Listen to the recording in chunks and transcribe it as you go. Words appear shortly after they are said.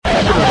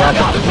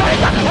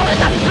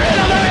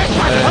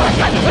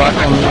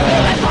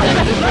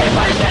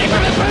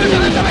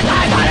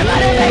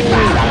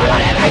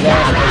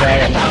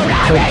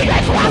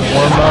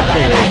Warm up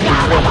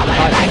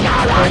to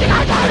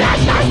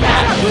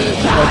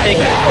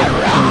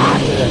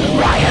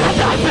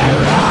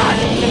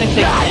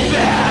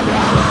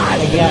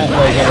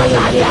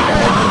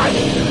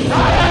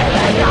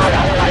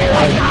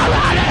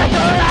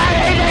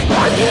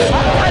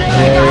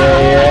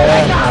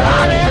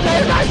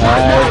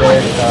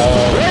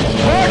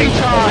Party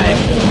time!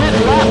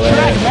 Left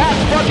track, that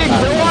fucking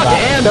rock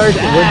and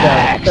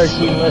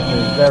 13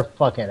 listeners, they're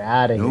fucking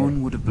out of here. No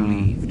one would have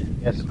believed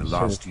in the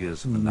last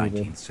years of the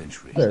 19th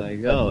century. There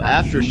you go.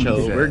 After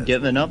show, we're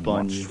giving up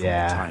on you.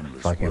 Yeah,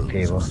 fucking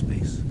people.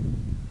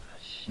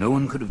 No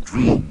one could have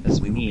dreamed That's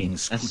we were mean. being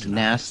That's scrutinized.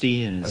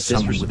 nasty and it's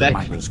Someone with a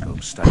disrespectful.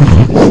 microscope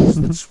studying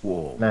things that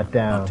swore Not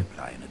down.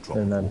 multiply in a drop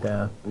They're of not water.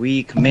 down.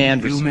 We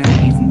command Few respect.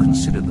 men even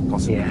considered the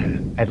possibility. Yeah,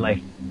 I'd like.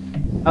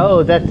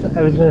 Oh, that's.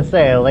 I was gonna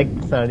say I like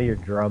the sound of your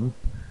drums,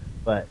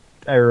 but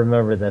I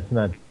remember that's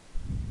not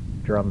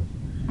drums.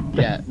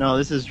 Yeah, no,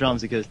 this is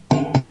drums because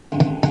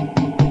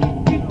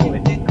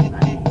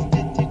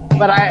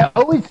But I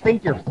always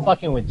think you're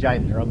fucking with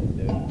giant drums,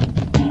 dude.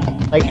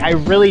 Like I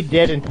really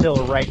did until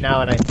right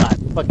now, and I thought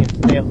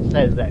fucking Sales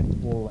says that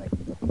cool. Like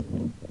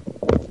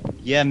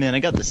yeah, man, I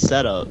got the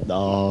setup,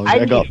 dog.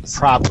 I got need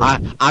proper.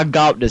 I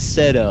got the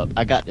setup.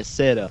 I got the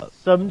setup.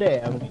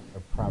 Someday I'm gonna get a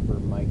proper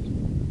mic. I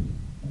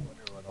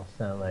wonder what it'll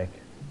sound like.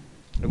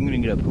 I'm gonna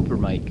get a pooper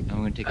mic. I'm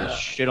gonna take a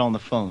shit on the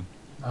phone.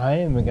 I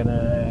am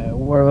gonna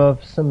warm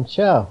up some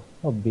chow.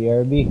 Oh,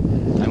 BRB.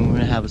 I'm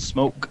gonna have a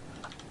smoke.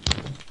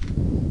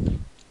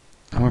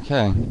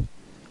 Okay.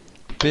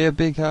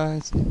 BRB,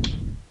 guys.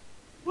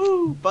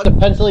 Woo! The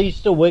pencil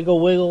used to wiggle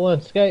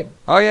on Skype.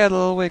 Oh yeah, the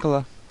little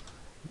wiggler.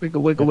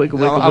 Wiggle, wiggle, wiggle,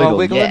 No, wiggle, I'm a wiggle.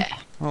 wiggling. Yeah.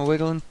 I'm a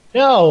wiggling.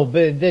 No,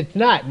 but it's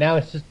not. Now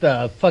it's just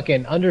a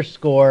fucking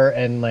underscore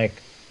and like.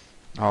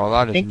 Oh, that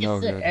I is think no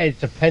it's, good.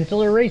 it's a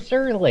pencil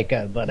eraser, like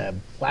a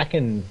black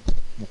and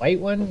white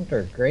one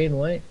or gray and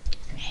white.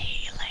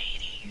 Hey,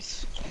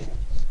 ladies.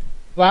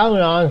 Found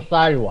on the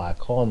sidewalk.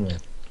 Call me.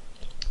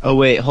 Oh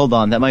wait, hold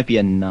on. That might be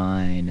a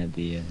 9 at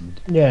the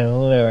end. Yeah,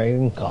 whatever. You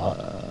can call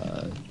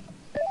it.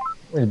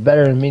 It's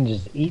better than me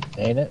just eating,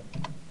 ain't it?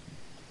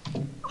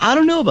 I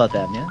don't know about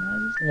that, man.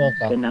 Well,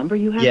 The number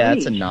you have Yeah,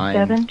 reached, it's a 9.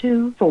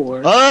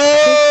 724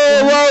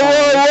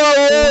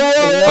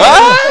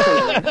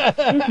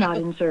 is not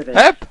in service.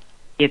 Hep!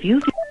 If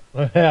you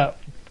yeah.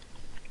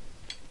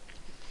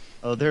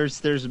 Oh,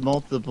 there's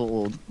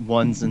multiple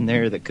ones in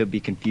there that could be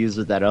confused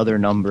with that other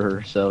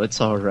number, so it's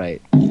all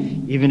right.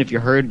 Even if you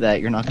heard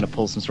that, you're not gonna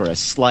pull some sort of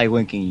sly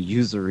winking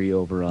usury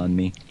over on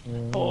me.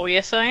 Oh,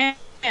 yes I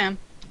am.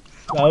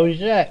 Oh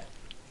shit.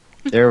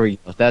 There we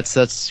go.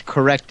 That's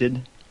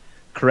corrected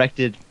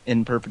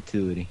in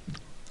perpetuity.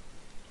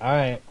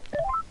 Alright.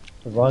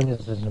 As long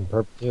as it's in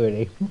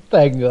perpetuity,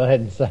 I can go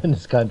ahead and sign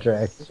this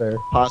contract, sir.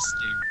 Posting.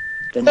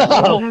 the number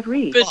Oh, you have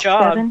reached, good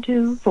job.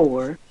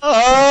 724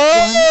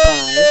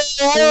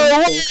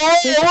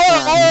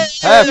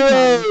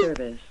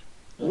 service.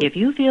 If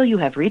you feel you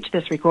have reached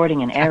this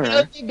recording in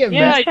error,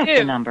 Yeah, I check do.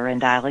 the number and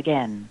dial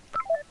again.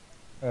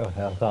 Oh,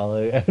 I'll call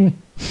it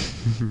again.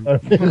 I'll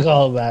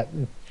call that.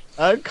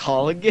 I'll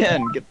call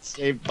again. Get the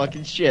same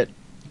fucking shit.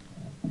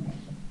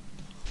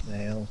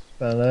 Nails.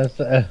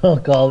 I'll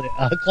call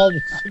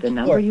the The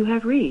number you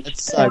have reached, That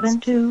sucks.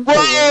 724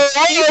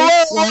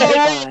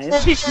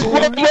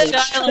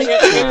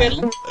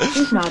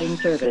 is not in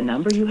service. The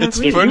number you have It's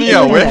reached. funny is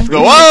how not we in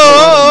go, service.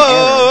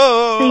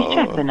 whoa! Please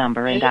check the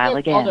number and dial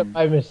I called it again.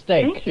 by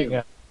mistake. Thank you. Hang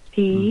on.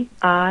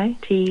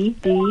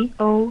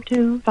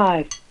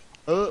 PITDO25.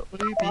 What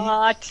do you mean?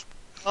 What?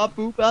 Bop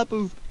boop, bop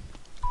boop.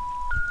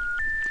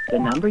 The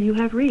number you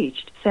have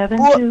reached,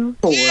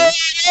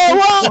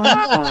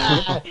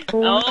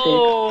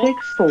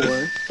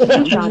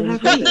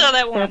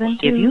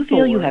 724-615-4664. If you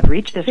feel you have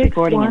reached this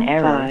recording in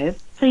error,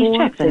 please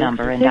check the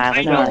number and dial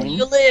I know where again.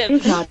 you live.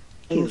 Is not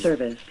in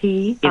service. If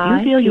you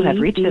feel you have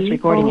reached this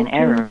recording in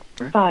error,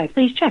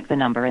 please check the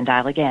number and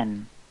dial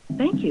again.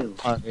 Thank you.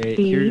 Alright,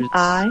 here's...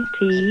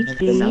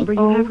 The number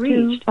you have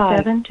reached,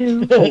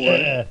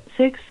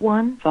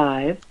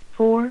 724-615-46.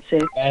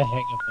 Gotta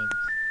hang up on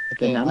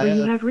The number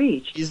you have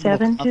reached, Reasonable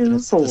confidence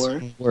this 724.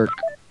 will work.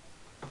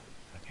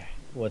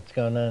 What's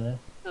going on now?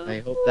 I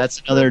hope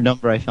that's another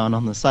number I found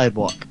on the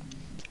sidewalk.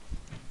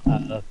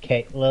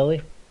 Kate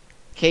Lily?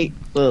 Kate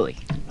Lily.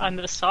 On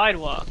the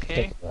sidewalk, eh?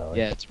 Kate Lily.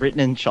 Yeah, it's written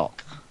in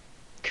chalk.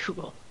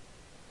 Cool.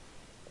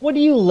 What do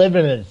you live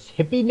in a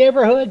hippie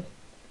neighborhood?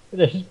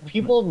 There's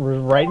people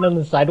writing on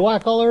the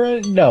sidewalk all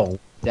around? No.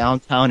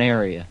 Downtown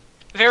area.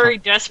 Very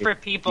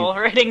desperate people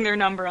writing their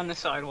number on the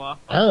sidewalk.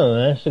 Oh,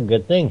 that's a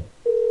good thing.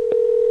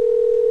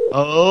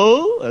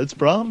 Oh, that's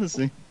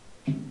promising.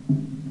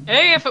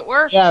 Hey, if it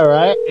works. Yeah,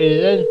 right?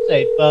 It doesn't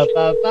say ba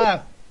ba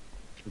ba.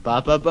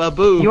 Ba ba ba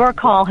boo. Your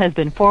call has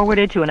been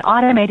forwarded to an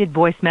automated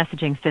voice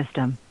messaging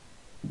system.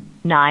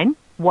 9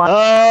 1.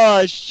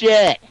 Oh,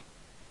 shit.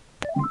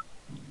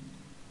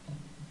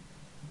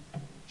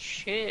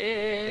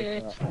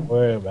 Shit.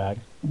 We're back.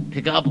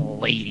 Pick up,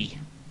 lady.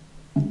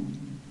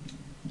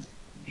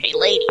 Hey,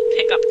 lady,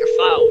 pick up your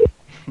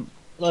phone.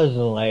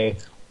 Listen, lady.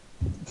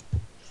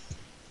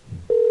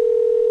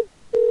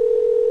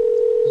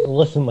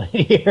 Listen,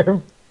 lady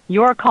here.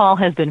 Your call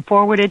has been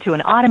forwarded to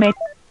an automated...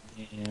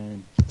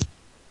 And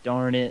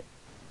darn it.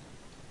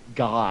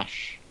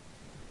 Gosh.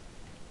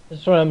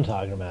 That's what I'm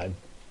talking about.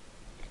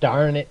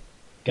 Darn it.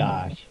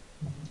 Gosh.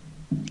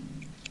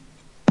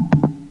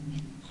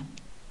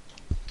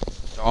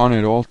 On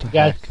it all to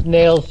Got heck.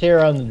 Snails here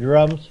on the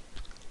drums.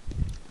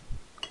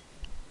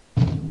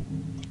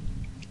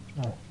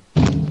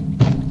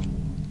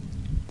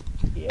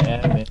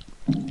 Yeah, man.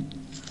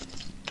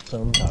 That's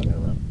what I'm talking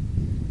about.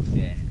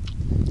 Yeah.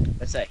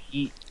 That's that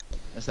heat.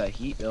 That's that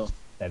heat, Bill.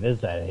 That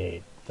is that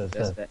heat. That's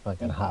That's that that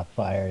fucking hot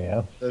fire,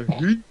 yeah. The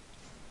heat.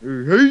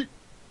 The heat.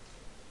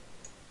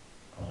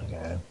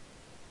 Okay.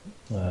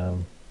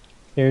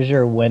 Here's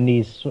your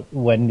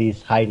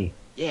Wendy's Heidi.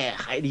 Yeah,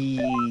 Heidi.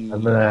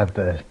 I'm gonna have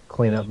to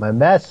clean up my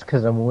mess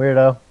because I'm a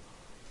weirdo.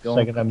 Go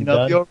Second I'm clean up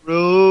done. your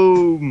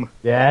room.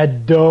 Yeah,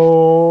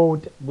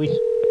 don't.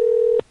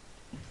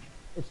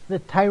 It's the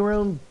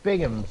Tyrone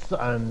Bingham's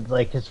on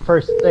like his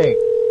first thing.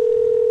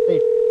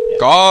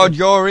 Guard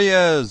your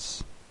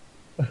ears!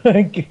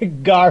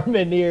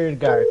 Garmin ear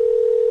guard.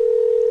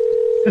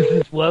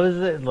 What was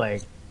it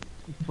like?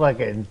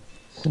 Fucking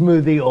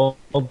smoothie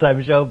old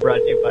time show brought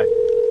to you by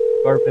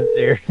Garmin's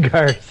ear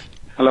guards.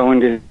 Hello,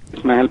 Wendy.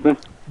 May I help you?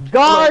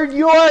 Guard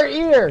your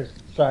ears.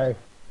 Sorry.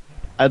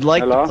 I'd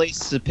like Hello? to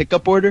place a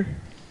pickup order.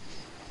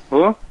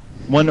 Who?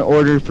 One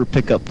order for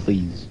pickup,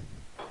 please.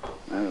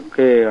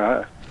 Okay,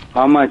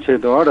 how much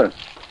is the order?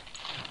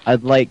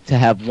 I'd like to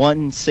have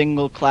one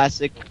single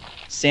classic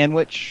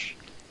sandwich,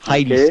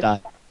 Heidi Okay.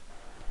 style.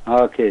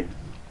 Okay.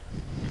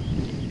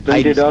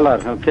 Heidi style.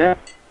 $20, okay?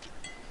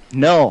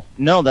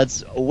 No,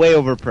 that's way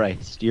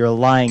overpriced. You're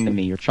lying to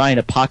me. You're trying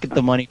to pocket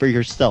the money for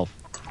yourself.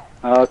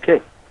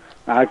 Okay.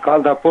 I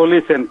call the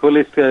police and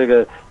police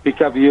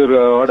pick up your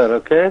order,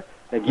 okay?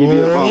 I give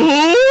you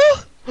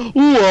a phone.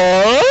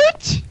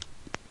 What?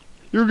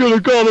 You're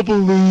gonna call the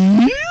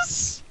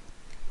police?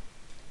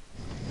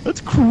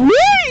 That's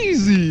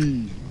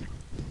crazy!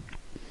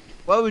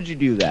 Why would you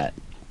do that?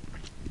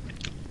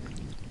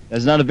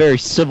 That's not a very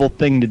civil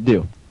thing to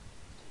do.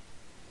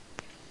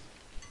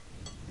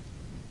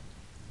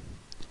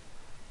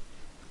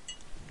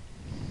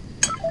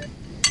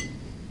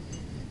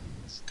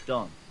 It's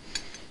dumb.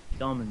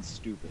 Dumb and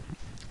stupid.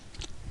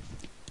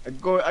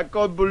 I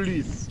call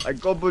police. I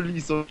call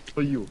police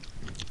for you.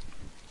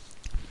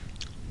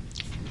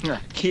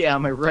 Yeah,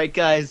 am I right,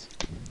 guys?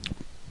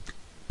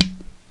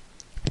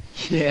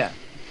 Yeah.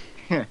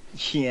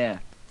 Yeah.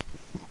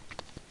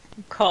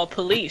 Call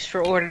police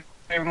for ordering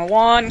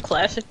one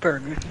classic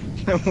burger.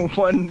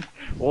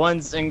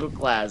 one single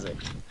classic.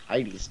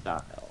 Heidi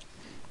style.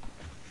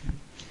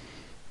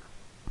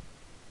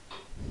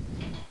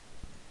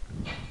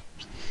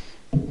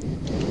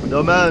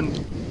 The man,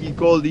 he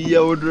called the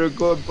order a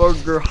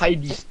burger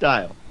Heidi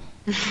style.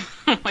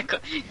 Oh my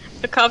god.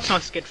 The cops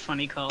must get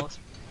funny calls.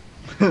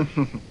 Why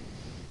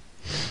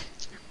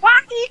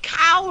are you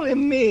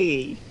calling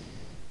me?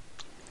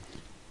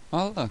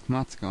 Oh look,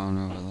 Matt's gone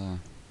over there.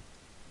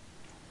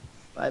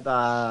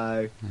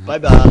 Bye-bye.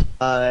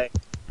 Bye-bye.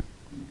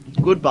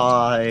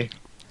 Goodbye.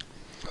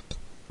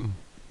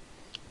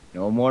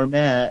 No more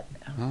Matt.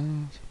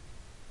 Oh.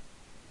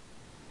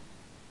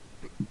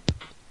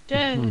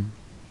 Dead.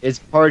 It's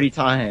party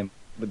time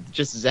with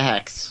just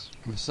Zax.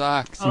 With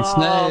Sacks and All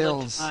the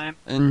Snails time.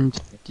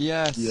 and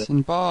yes Yeah.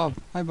 and Bob.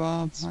 Hi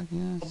Bob. Hi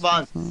yes.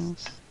 Bob.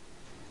 Snails.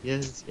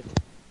 Yes.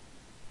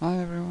 Hi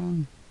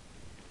everyone.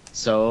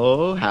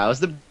 So, how's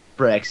the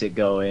Brexit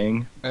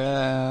going?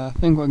 I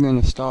think we're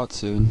gonna start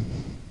soon.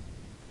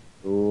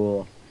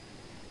 Cool.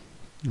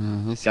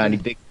 This Got any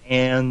is- big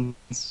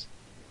plans?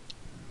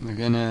 we're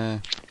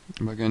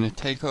gonna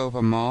take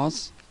over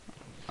Mars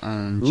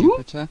and Ooh.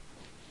 Jupiter.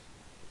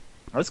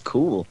 That's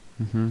cool.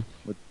 Mhm.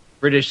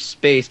 British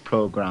space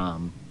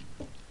program.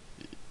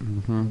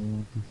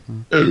 Mhm.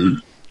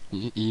 Mhm.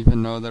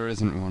 Even though there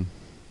isn't one.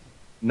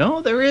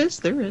 No, there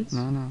is. No,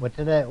 no. What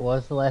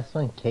was the last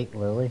one? Kate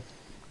Lily?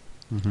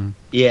 Mhm.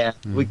 Yeah,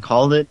 we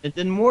called it. It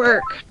didn't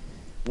work.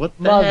 What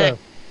the heck?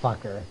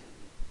 Motherfucker.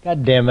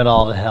 God damn it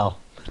all to hell.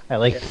 I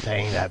like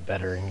saying that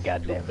better and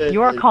goddamn it.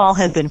 Your call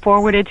has been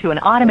forwarded to an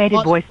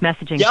automated voice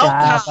messaging Yo, system.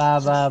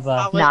 Ba, ba,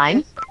 ba, ba.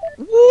 9.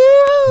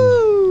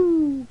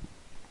 Woo!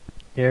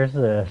 Here's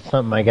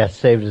something I got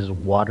saved as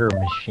water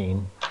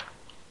machine.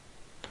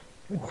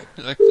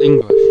 Like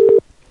English.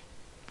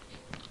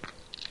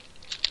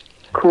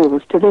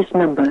 Calls to this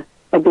number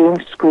are being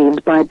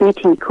screened by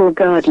BT Call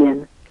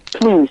Guardian.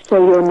 Please say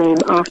your name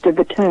after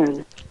the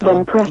tone,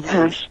 then press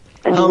hash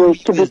and Tell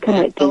wait who to you be is,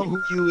 man. Tell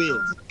connected. who you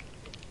is.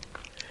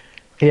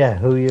 Yeah,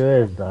 who you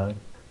is, dog.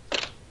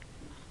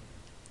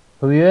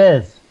 Who you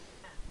is?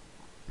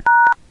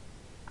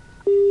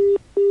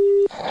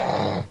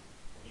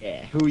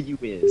 Yeah, who you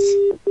is.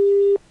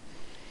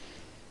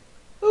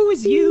 Who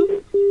is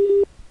you?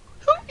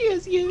 Who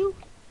is you?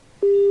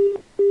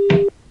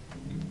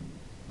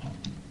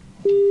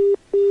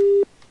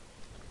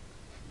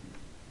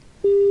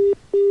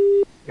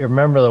 You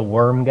remember the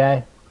worm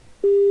guy?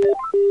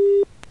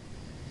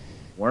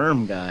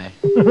 Worm guy.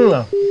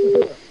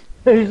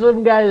 There's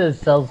some guy that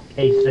sells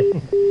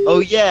casing. Oh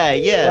yeah,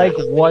 yeah. Like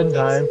one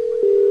time.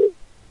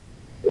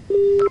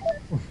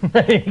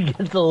 He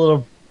gets a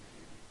little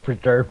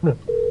perturbed.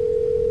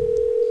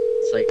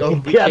 It's like,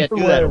 oh, we got can't the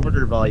do that worm.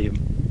 order volume.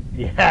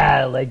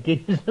 Yeah, like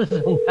he's just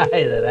some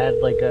guy that had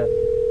like a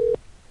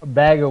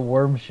bag of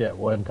worm shit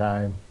one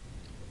time.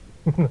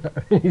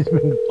 He's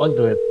been fucked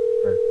with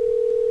for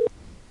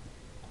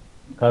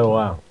quite a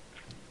while.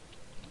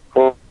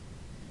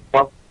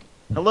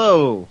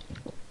 Hello.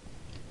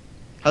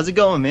 How's it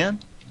going, man?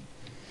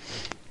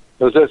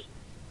 Who's this?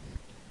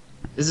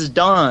 This is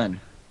Don.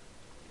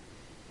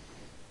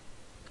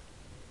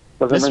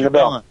 Doesn't ring Mr. a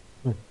bell.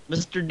 Don.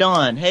 Mr.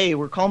 Don. Hey,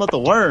 we're calling about the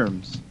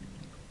worms.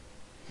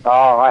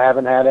 Oh, I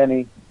haven't had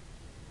any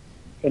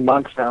in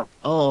months now.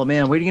 Oh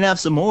man, where are you gonna have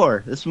some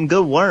more? There's some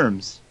good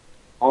worms.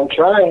 I'm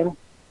trying.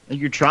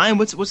 You're trying?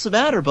 What's the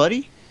matter,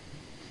 buddy?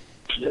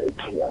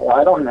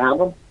 I don't have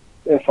them.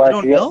 If I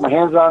don't can get know? my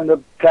hands on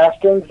the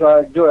castings,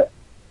 I do it.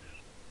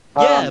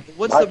 Yeah, but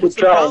what's I the keep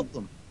trying.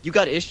 problem? You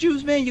got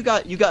issues, man? You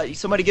got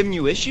somebody giving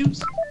you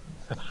issues?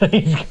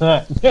 He's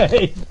trying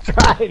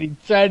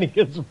to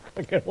get some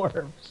fucking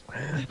worms.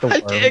 The I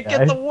worm can't guy.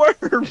 get the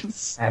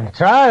worms. I'm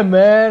trying,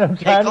 man. I'm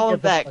Hey, trying call to him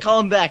get back. Call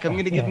him back. I'm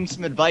gonna give him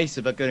some advice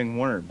about getting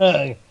worms.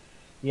 Yeah,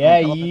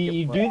 Call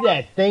you him. do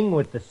that thing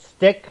with the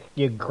stick.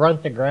 You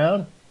grunt the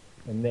ground,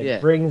 and it Yeah.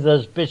 brings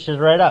those fishes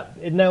right up.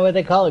 Isn't that what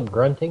they call it?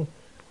 Grunting,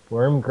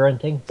 worm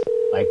grunting,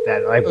 like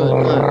that. Like,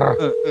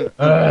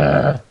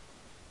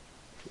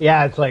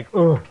 yeah, it's like,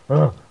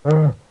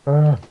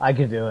 I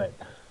could do it.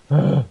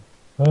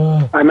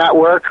 I'm at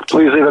work.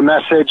 Please leave a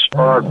message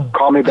or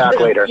call me back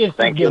later. Just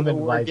Thank give you. him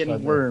We're advice getting on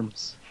this.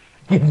 worms.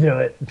 I can do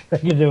it. I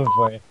can do it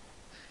for you.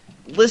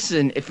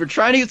 Listen, if you're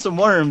trying to get some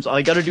worms, all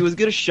you gotta do is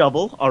get a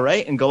shovel,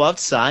 alright, and go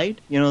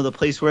outside, you know, the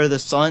place where the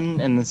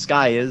sun and the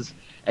sky is,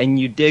 and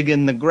you dig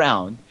in the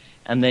ground,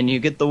 and then you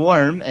get the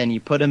worm, and you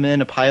put them in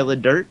a pile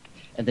of dirt,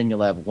 and then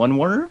you'll have one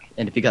worm,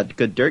 and if you got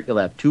good dirt, you'll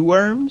have 2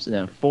 worms, and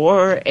then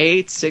 4,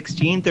 8,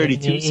 16,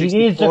 32, He needs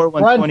 64, to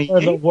grunt for the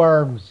 128.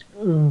 worms.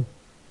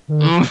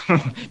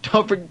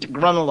 Don't forget to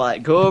grunt a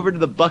lot. Go over to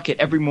the bucket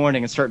every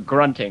morning and start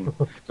grunting.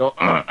 Go,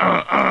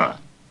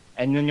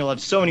 and then you'll have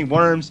so many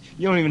worms,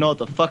 you don't even know what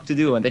the fuck to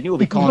do, and then you'll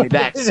be calling me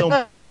back so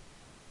much.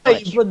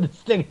 You put the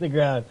stick in the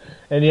ground,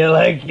 and you're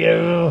like,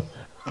 you.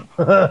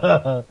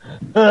 Got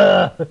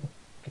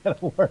a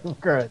worm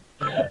grunt.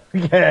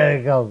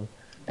 Okay, go.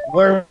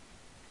 Worm.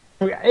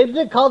 Isn't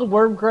it called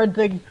worm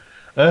grunting?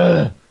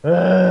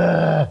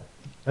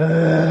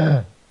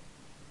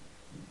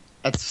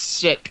 That's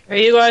sick. Are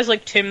you guys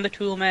like Tim the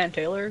Toolman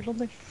Taylor or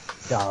something?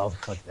 Oh,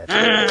 fuck that.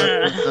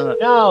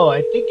 No,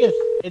 I think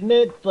isn't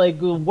it like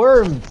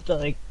worms,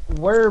 like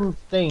worm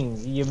thing?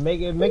 You make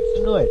it makes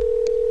a noise.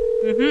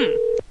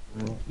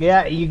 Mm-hmm.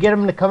 Yeah, you get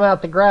them to come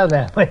out the ground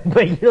that way,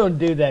 but you don't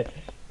do that.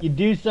 You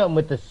do something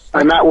with the stick.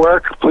 I'm at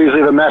work. Please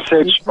leave a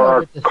message Do something or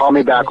with the call me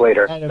stick back that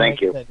later. kinda Thank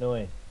makes you. that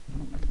noise.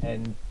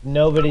 And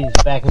nobody's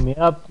backing me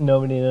up.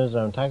 Nobody knows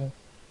what I'm talking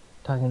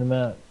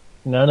about.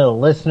 None of the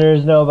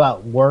listeners know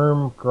about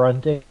worm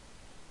grunting.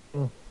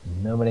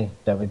 Nobody.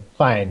 That would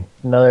fine.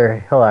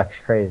 Another Hillock's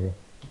crazy.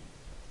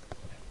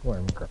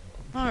 Worm grunting.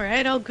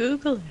 Alright, I'll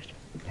Google it.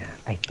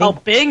 I think I'll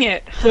Bing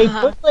it. they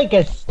put like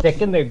a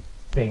stick in the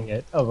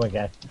thing. Oh my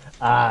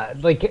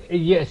god! Like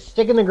you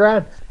stick in the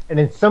ground, and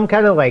it's some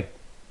kind of like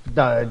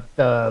the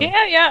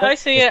Yeah, I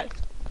see it.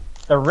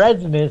 the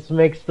resinous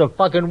makes the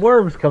fucking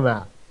worms come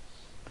out.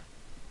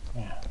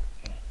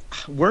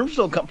 Worms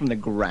don't come from the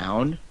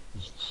ground.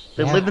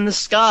 They Yeah. live in the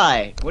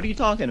sky. What are you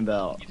talking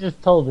about? You just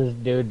told this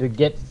dude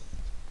to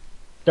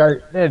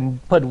start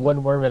and put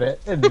one worm in it.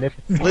 And if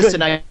it's Listen,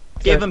 good- I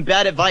gave him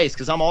bad advice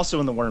because I'm also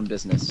in the worm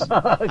business.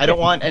 I don't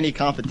want any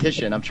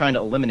competition. I'm trying to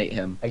eliminate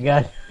him. I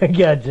got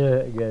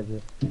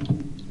you.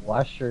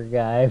 Washer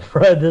guy,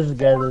 bro. This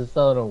guy that's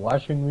selling a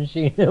washing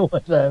machine at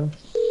one time.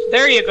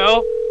 There you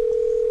go.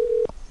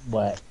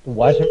 What?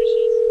 Washing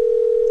machine?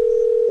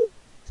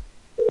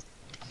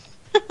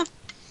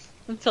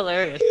 That's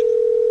hilarious.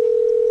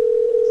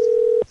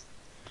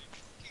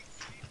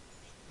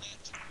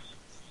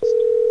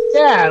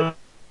 Yeah.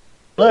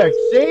 Look,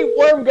 see?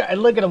 Worm guy.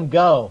 Look at him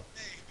go.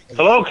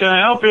 Hello, can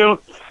I help you?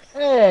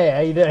 Hey, how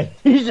you doing?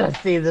 You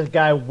just see this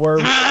guy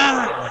worm.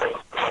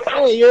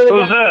 Hey, you're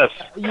the guy.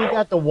 this? You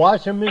got the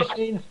washing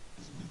machine?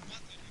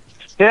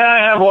 Yeah, I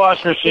have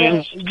wash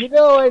Yeah, you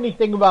know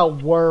anything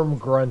about worm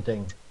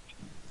grunting?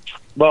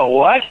 But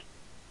what?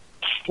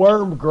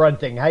 Worm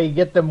grunting, how you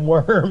get them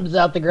worms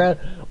out the ground.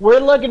 We're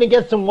looking to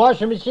get some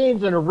washing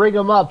machines and to rig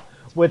them up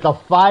with a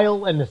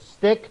file and a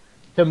stick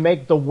to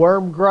make the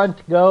worm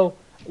grunt go.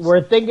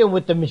 We're thinking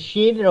with the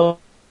machine it'll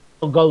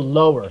go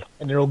lower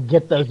and it'll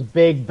get those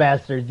big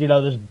bastards, you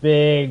know, those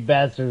big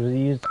bastards we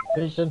use for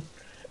fishing.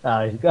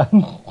 He's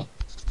gone.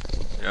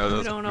 Yeah,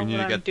 You don't know we need what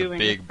to I'm get the doing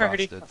big at the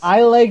party. bastards.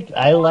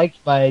 I liked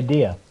my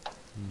idea.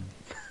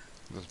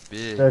 Those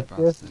Big That's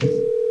bastards.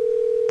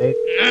 Hey,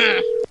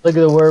 look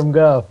at the worm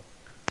go.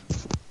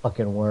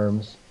 Fucking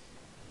worms.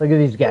 Look at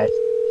these guys.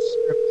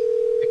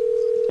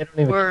 They don't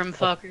even Worm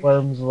fuckers.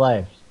 worms'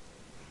 lives.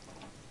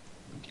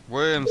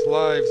 Worms'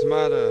 lives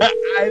matter.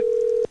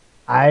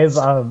 I've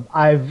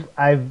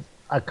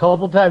a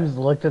couple times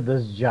looked at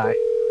this giant.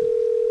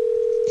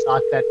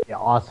 Thought that'd be an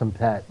awesome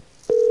pet.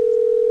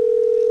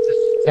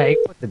 Just tank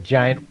with the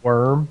giant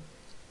worm.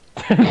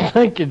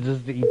 I could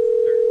just eat.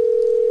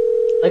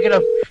 Look at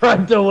him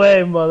front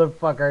away,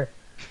 motherfucker.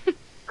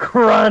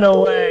 Run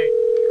away.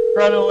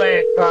 Run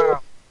away,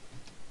 Carl.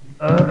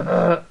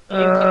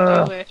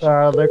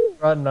 Carl, they're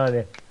running on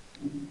you.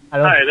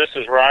 Hi, this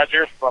is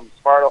Roger from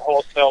Sparta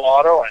Wholesale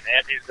Auto and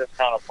Andy's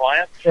Discount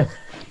Appliance.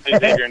 Please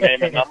leave your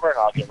name and number, and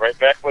I'll get right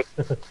back with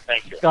you.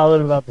 Thank you.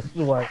 Calling about the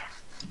sword.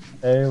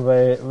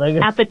 Anyway,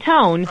 At the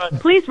tone,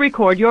 please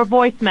record your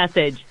voice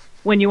message.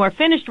 When you are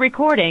finished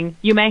recording,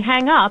 you may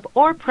hang up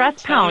or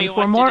press pound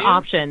for more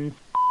options.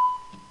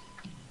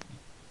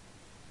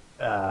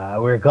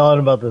 We're calling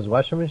about this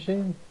washing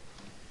machine.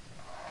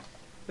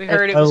 We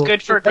heard it was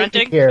good for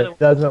grunting. Here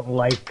doesn't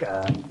like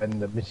when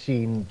the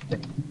machine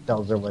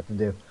tells her what to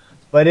do.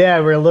 But yeah,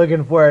 we're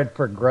looking for it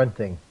for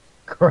grunting.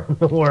 Grunt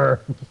the worm.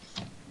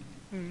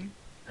 You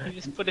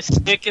just put a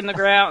stick in the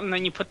ground and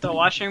then you put the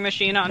washing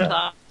machine on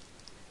top.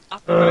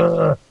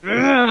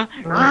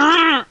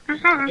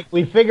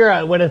 We figure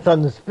out when it's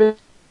on the spin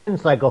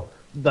cycle,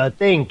 the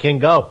thing can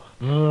go,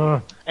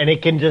 and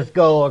it can just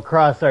go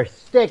across our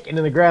stick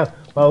into the ground.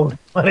 But we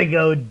want to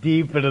go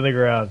deep into the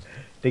ground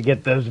to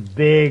get those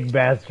big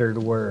bastard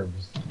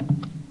worms. I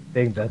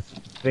think that's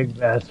big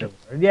bastard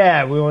worms.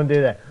 Yeah, we want to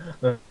do that.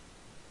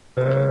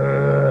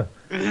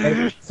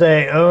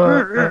 Say,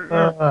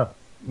 na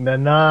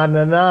na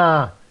na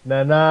na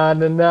na na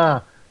na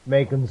na.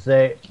 Make them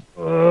say,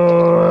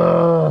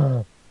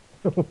 oh,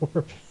 it's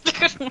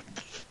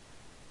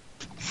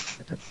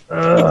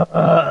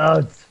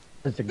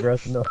such a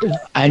gross noise.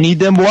 I need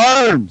them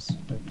worms.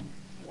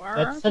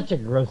 That's such a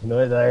gross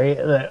noise.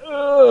 It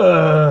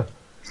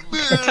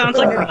sounds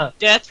like a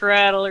death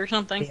rattle or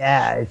something.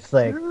 Yeah, it's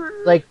like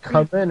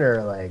coming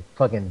or like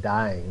fucking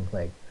dying.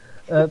 Like,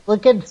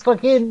 look at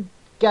fucking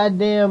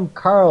goddamn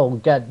Carl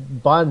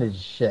got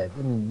bondage shit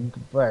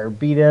or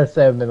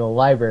BDSM in the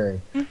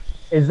library.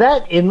 Is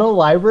that in the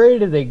library?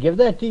 Did they give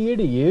that to you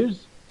to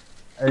use?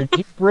 Or did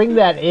you bring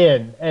that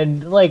in?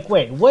 And, like,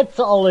 wait, what's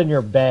all in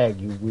your bag,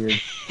 you weird...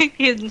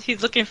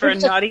 He's looking for a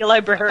naughty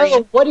librarian.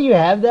 Oh, what do you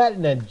have that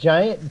in a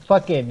giant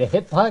fucking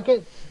hip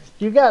pocket?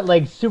 You got,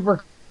 like,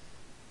 super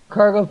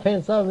cargo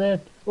pants on there?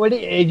 What do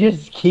you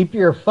just keep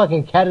your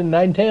fucking cat and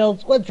nine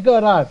tails? What's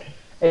going on?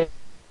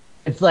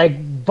 It's like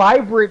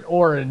vibrant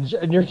orange,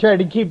 and you're trying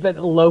to keep it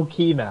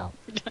low-key now.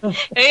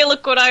 Hey,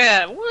 look what I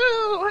have.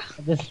 Woo!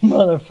 This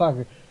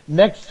motherfucker.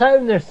 Next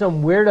time there's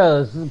some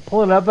weirdos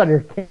pulling up on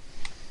your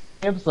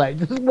campsite,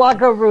 just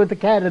walk over with the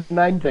cat and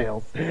nine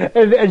tails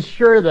and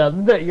assure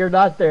them that you're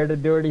not there to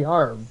do any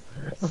harm.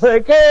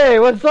 Like, hey,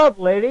 what's up,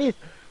 ladies?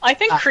 I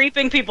think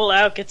creeping people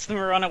out gets them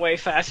to run away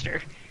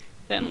faster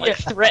than, like,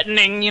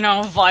 threatening,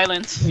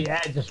 violence.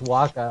 Yeah, just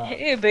walk out.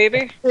 Hey,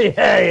 baby.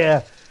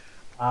 Yeah.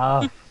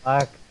 Oh,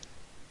 fuck.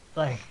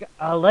 Like,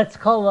 let's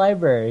call the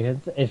library.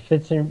 It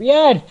fits in.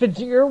 Yeah, it fits.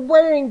 You're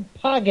wearing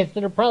pockets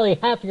that are probably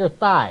half your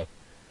thigh.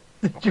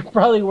 You're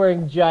probably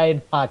wearing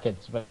giant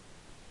pockets, but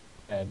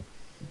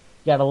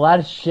got a lot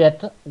of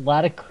shit, a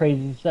lot of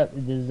crazy stuff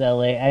in this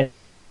LA. I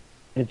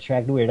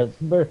attract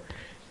weirdos.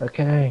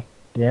 Okay,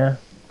 yeah,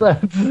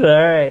 that's all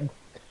right.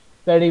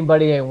 If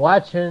anybody ain't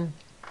watching,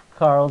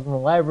 Carl's in the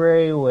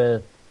library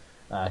with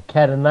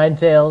Cat and Nine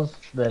Tails.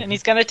 And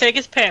he's gonna take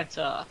his pants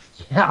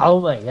off. Yeah, oh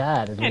my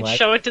god! And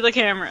show it to the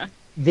camera.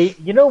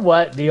 You know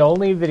what? The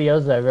only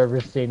videos I've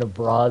ever seen of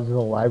broads in the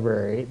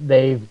library,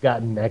 they've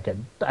gotten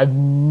naked. I've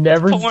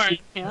never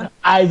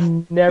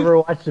I've never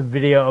watched a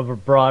video of a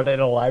broad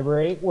in a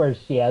library where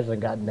she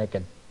hasn't gotten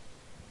naked.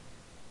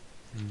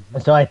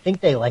 And so I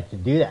think they like to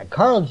do that.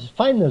 Carl, just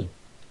find those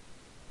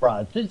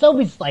broads. It's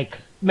always like,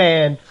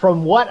 man,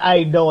 from what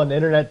I know on the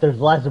internet, there's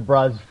lots of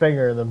broads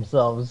fingering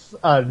themselves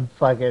on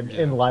fucking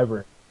in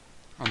library.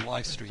 On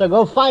live stream. So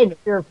go find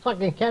your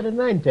fucking Cat and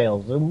Nine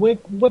Tails and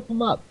whip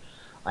them up.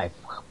 Like,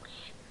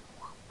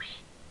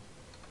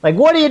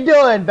 what are you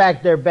doing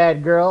back there,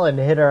 bad girl? And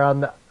hit her on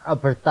the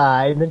upper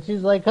thigh. And then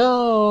she's like,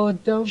 oh,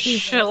 don't be...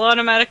 She'll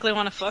automatically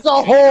want to fuck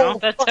you,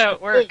 That's how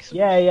it works.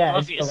 Yeah.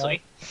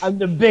 Obviously. I'm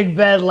the big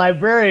bad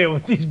librarian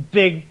with these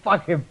big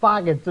fucking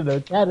pockets and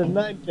a Cat and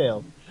Nine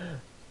Tails.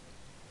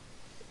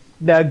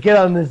 Now get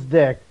on this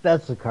dick.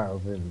 That's what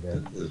Carl's in,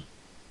 dude.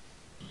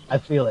 I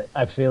feel it.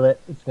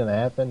 It's gonna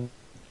happen.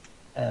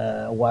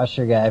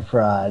 Washer guy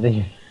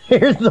fraud.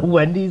 Here's the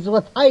Wendy's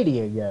with Heidi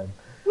again.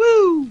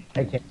 Woo!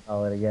 I can't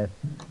call it again.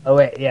 Oh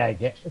wait, yeah, I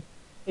can.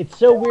 It's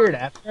so weird.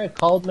 After I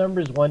called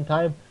numbers one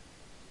time,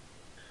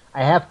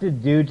 I have to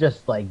do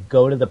just like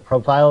go to the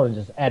profile and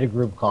just add a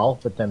group call,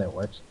 but then it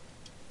works.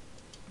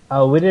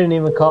 Oh, we didn't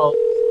even call.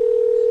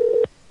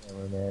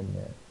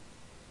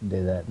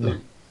 Do that.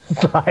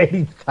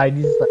 Heidi's like,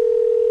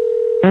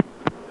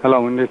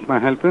 Hello, in this may I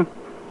help you?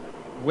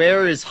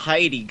 Where is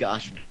Heidi?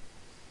 Gosh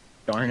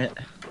darn it.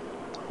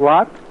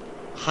 What?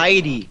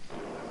 Heidi.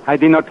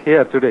 Heidi not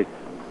here today.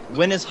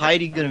 When is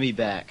Heidi gonna be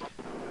back?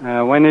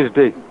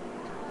 Wednesday.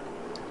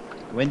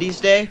 Wendy's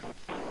Day?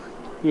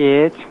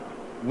 Yes.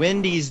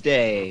 Wendy's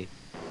Day.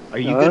 Are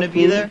you gonna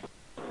be there?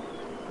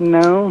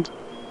 No.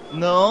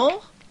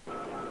 No?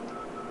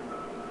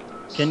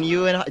 Can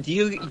you and do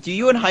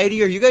you and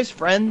Heidi, are you guys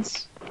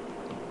friends?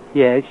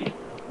 Yes.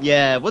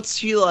 Yeah, what's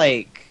she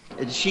like?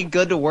 Is she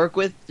good to work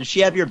with? Does she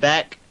have your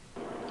back?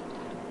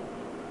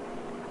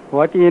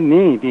 What do you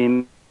need?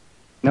 In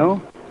no.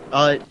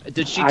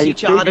 Did she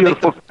teach you how to make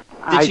the?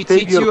 Did she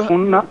teach you?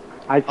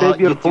 I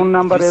save your phone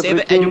number, you save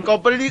it and everything. you call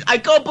police. I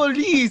call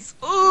police.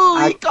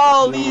 Ooh, he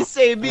called. He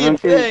say mean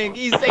thing.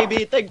 He say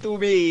mean thing to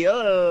me.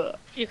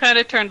 You kind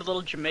of turned a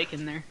little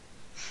Jamaican there.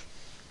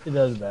 It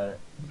doesn't matter.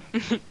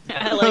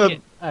 I like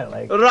it. I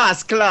like it.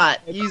 Rasclat,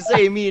 you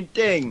say mean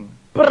thing.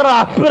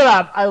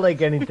 I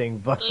like anything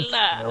but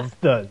Stills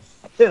does.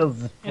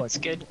 Stills is It's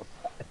good.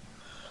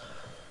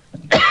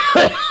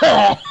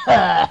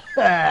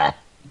 I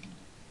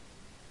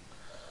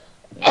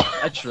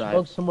tried.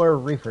 Smoke some more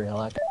reefer, you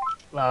like.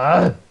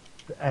 I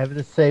have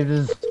to save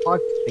this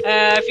talk.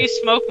 If you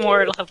smoke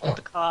more, it'll help with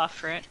the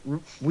cough, right?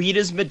 Weed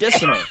is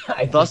medicinal.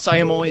 Thus, I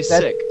am always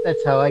sick.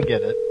 That's how I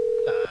get it.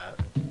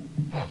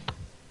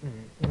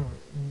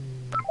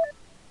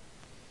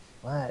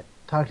 What?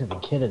 Talk to the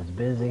kid is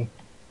busy.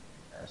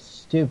 A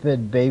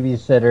stupid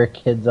babysitter,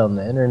 kids on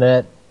the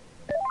internet.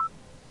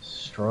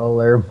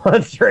 Stroller,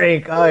 Monster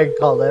Inc. Oh, I can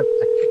call that.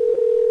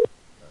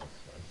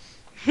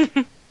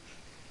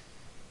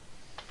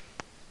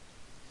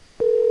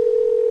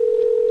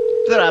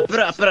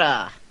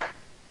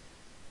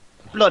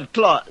 Blood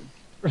clot.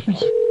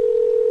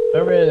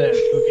 Remember that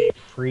movie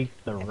Freak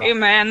the Rock? Hey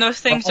man, those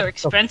things are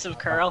expensive,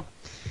 Carl.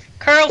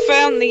 Carl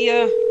found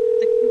the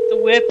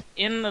whip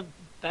in the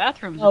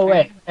bathroom. Oh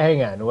wait,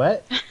 hang on,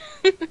 what?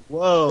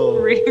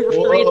 Whoa. Read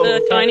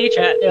the tiny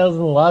chat. Tales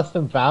and Lost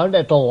and Found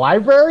at the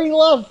library.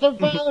 Lost and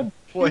Found.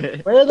 Where the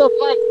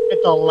fuck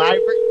at the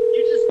library?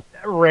 You just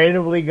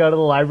randomly go to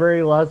the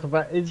library. Lost and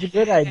Found. It's a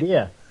good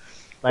idea.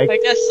 Like I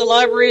guess the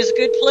library is a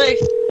good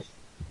place.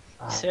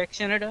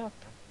 Sexing it up.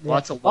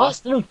 Lots of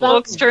Lost and Found.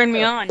 Books turn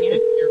me on, you know.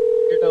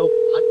 You know,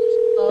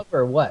 bondage stuff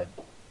or what?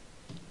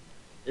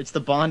 It's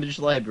the bondage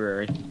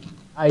library.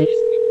 I used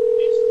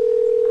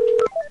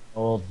to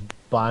old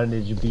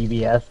bondage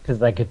BBS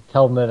because I could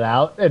tell them it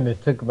out, and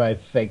it took my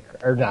fake,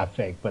 or not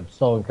fake, but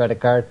stolen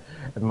credit card,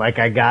 and like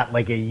I got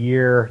like a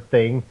year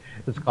thing.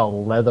 It's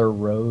called Leather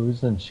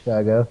Rose in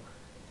Chicago,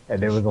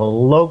 and it was a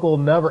local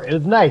number. It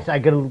was nice. I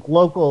could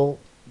local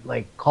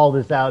like call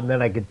this out, and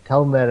then I could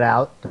tell them it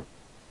out.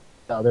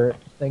 The other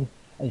thing,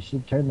 I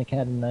should turn the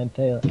cat in nine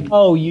tails.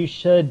 Oh, you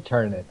should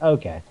turn it.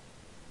 Okay.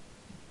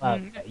 I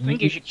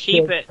think you should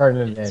keep it. Turn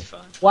it in.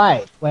 fun.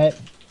 Why? What?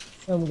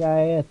 Some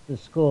guy at the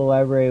school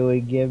library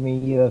would give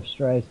me UF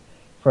Strice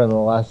from the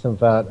Lost and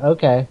Found.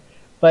 Okay.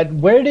 But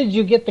where did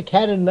you get the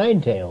cat and nine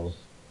tails,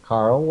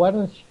 Carl? Why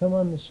don't you come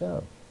on the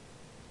show?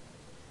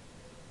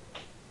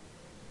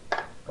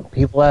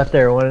 People out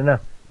there want to know.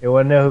 They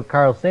want to know who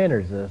Carl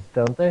Sanders is,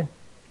 don't they?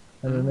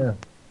 I don't know.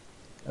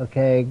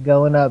 Okay,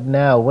 going up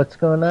now. What's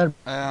going on?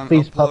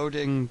 Please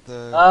uploading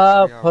the...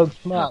 Poke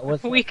Smart.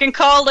 What's We can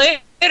call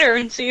later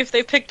and see if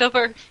they picked up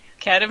our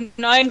cat of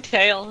nine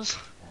tails.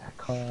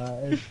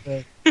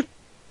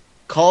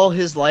 Call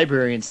his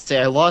library and say,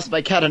 I lost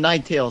my cat of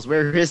nine tails.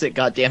 Where is it,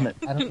 goddammit?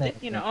 I don't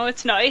think You know,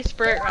 it's nice,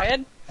 Britt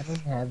Red. I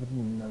don't have it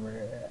in the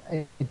number.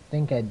 I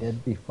think I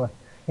did before.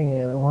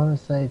 Hang on, I want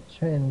to say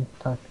try and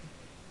talk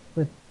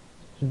with...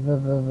 Can't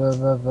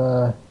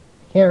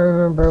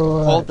remember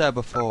what... Called there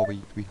before,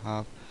 we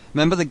have.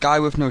 Remember the guy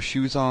with no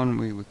shoes on?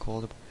 We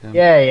called him.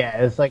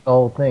 Yeah, it's like the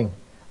whole thing.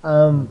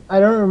 I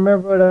don't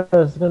remember what I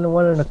was going to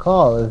want to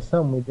call. It was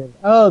something we did.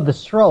 Oh, the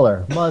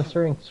stroller.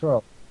 Monster Inc.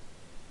 stroller.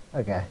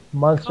 Okay.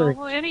 Monster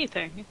Call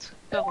anything. It's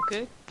all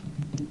good.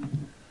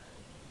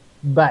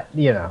 But,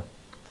 you know,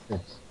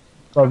 it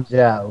bums you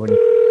out when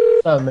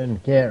someone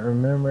can't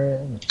remember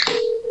it.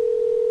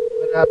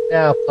 What up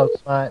now,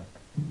 Pokemon?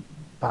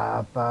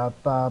 Ba, ba,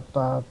 ba,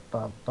 ba,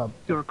 ba, ba.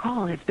 Your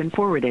call has been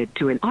forwarded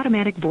to an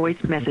automatic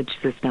voice message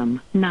system.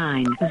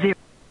 90.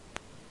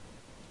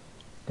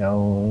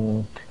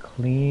 Don't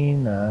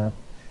clean up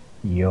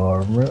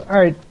your room.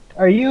 Alright,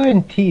 are you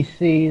in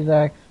TC,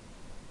 Zach?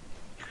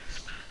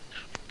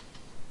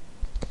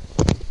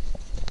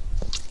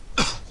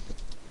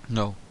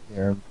 No.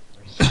 You're a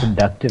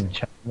conductive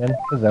chime-in?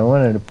 Because I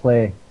wanted to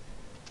play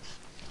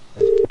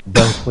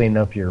Don't Clean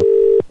Up Your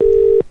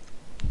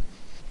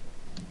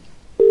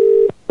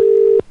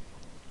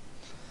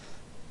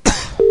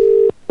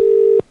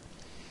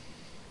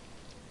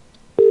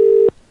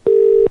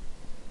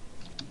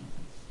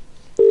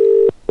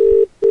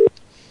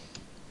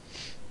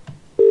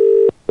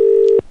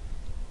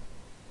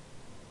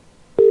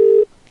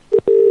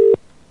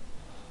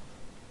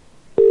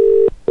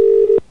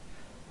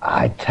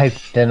I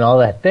typed in all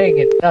that thing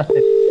and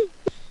nothing.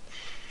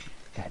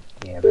 God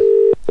damn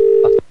it.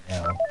 Fuck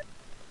no.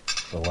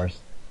 It's the worst.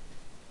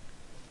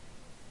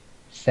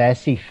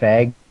 Sassy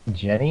Fag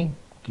Jenny?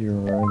 Do you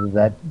remember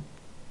that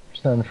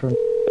sound from?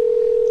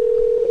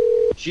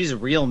 She's a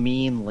real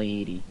mean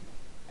lady.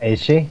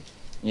 Is she?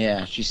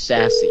 Yeah, she's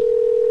sassy.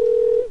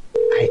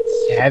 I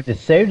have to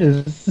say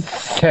this.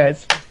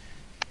 Sass.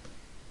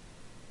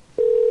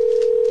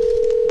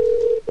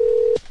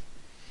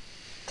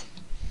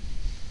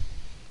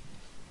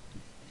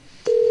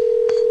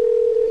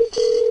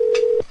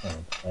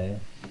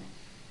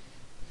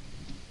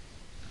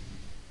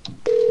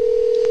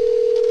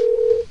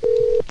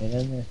 Get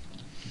in there.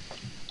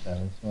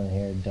 This one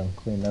here, don't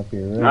clean up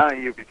your room.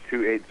 You be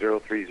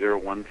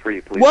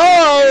 2803013, please.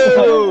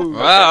 Whoa!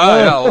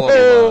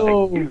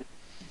 Whoa!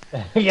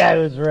 Yeah, it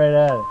was right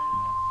at it.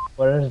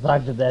 Wanted to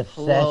talk to that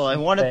Hello, I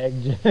sassy want to.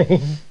 fag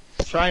Jenny.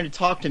 Trying to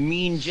talk to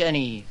mean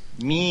Jenny.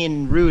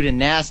 Mean, rude, and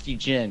nasty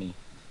Jenny.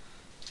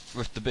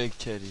 With the big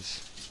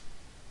titties.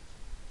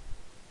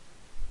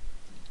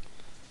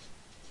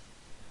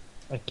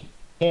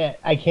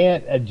 I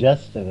can't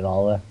adjust it at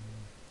all.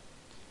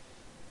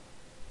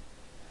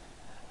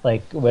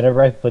 Like,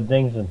 whenever I put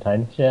things in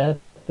Tiny Chat,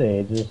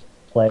 they just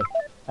play.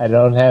 I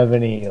don't have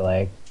any,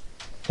 like,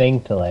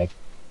 thing to, like,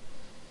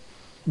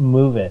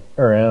 move it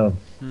around.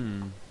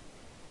 Move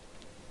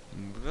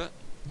it?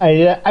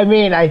 I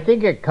mean, I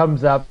think it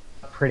comes up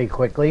pretty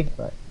quickly,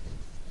 but...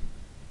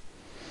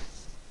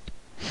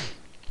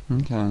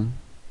 Okay.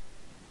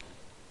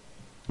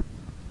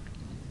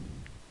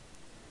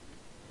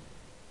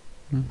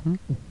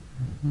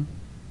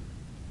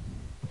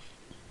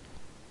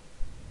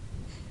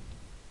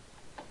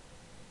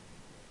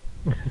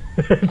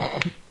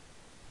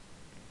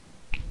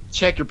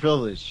 Check your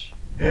privilege.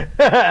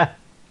 Dang.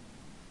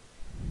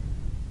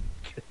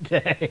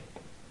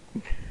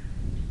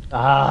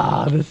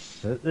 Ah,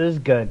 this is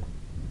good.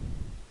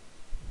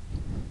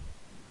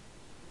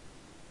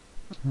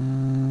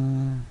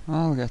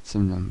 I'll get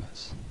some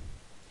numbers.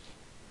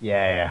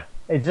 Yeah.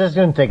 It's just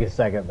gonna take a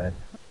second, man.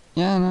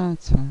 Yeah, no,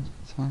 it's fine.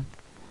 It's fine.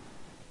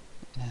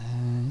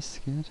 It's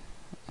good.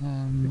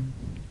 And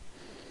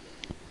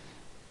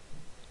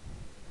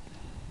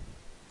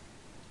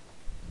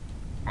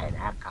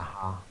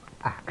alcohol.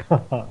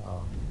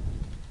 Alcohol.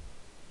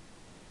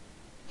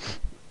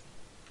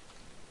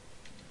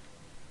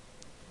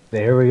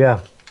 There we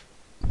go.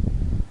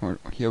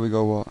 Here we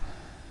go, what?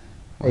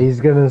 He's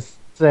gonna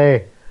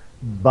say,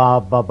 ba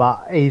ba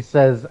ba. He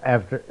says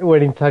after,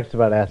 when he talks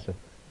about acid.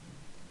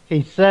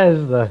 He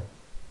says the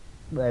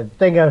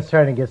thing I was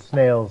trying to get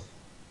snails.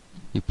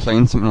 You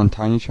playing something on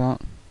Tiny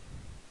Chat?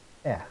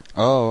 Yeah.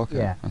 Oh, okay.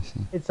 Yeah. I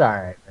see. It's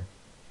alright.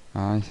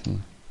 I see.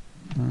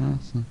 I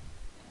see.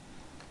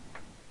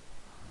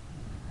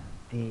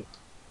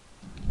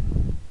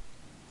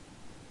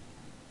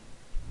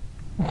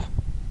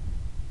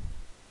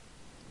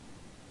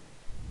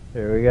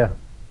 Here we go.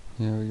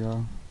 Here we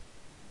go.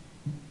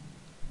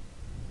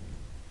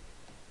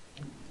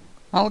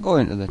 I'll go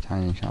into the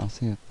Tiny Chat. I'll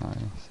see it there.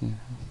 I'll see it.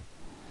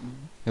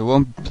 It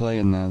won't play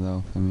in there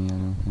though for me, I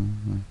don't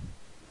think.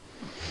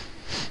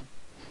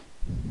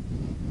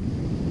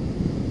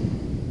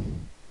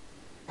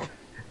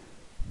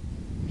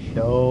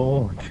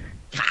 Don't.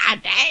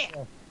 God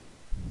damn!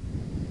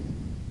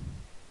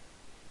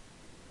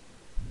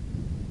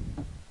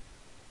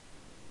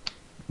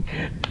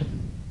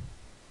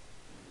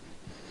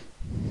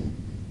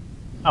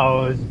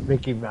 Oh, it's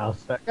Mickey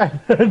Mouse.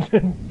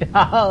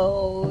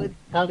 Oh,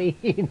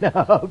 clean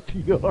up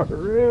your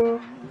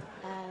room.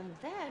 And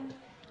then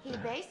he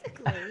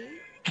basically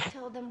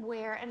told them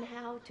where and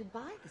how to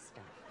buy the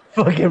stuff.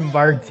 Fucking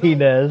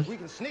Martinez.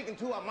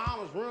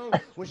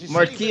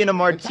 Martina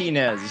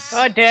Martinez.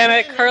 God damn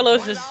it,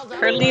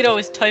 Carlito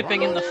is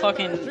typing in the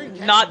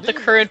fucking not the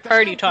current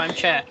party time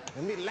chat.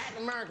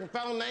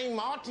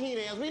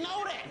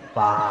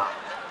 Bah.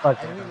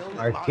 Fucking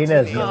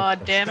Martinez.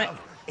 God damn it.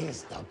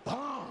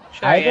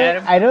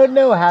 I don't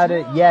know how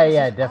to.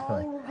 Yeah,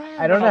 definitely.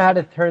 I don't know how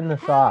to turn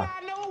this off.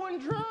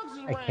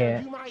 I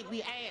can't.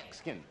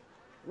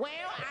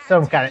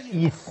 Some kind of.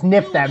 You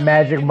sniff that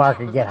magic mark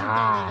and get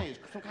high.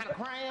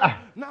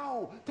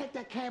 No, take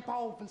that cap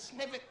off and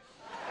sniff it.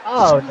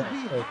 Oh,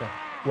 okay.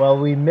 Well,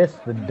 we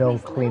missed the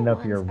don't clean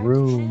up your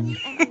room.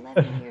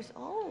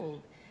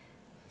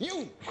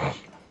 You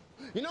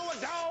know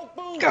what dog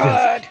food?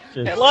 God.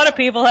 A lot of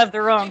people have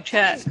the wrong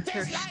chat.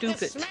 They're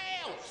stupid.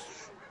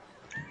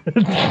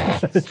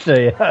 So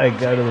yeah, I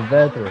go to the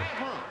bathroom.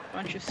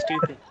 Bunch of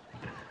stupid.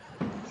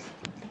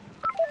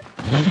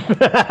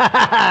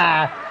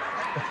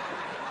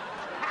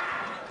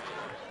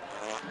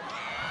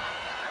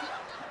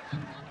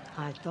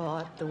 I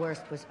thought the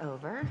worst was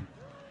over.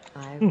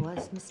 I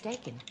was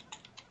mistaken.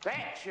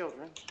 That,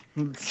 children.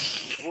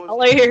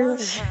 All I hear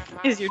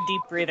is your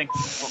deep breathing.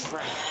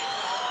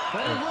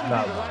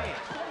 Not mine.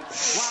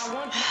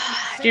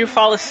 Do you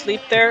fall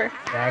asleep there?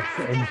 That's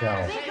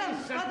intel.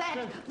 For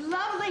that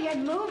lovely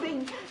and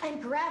moving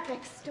and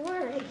graphic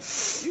story.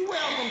 You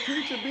welcome,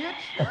 teacher, bitch.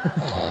 I'm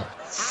not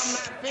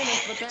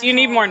finished with that. Do you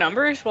need more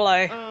numbers? Will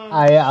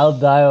I'll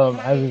dial him.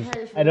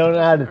 I don't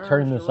know how to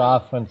turn this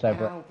off once I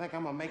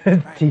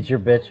teacher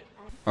bitch.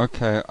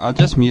 Okay, I'll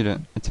just mute it.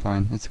 It's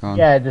fine. It's gone.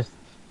 Yeah, just.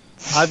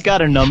 I've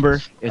got a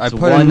number. It's I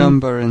put 1, a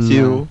number in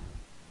 2,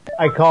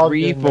 I called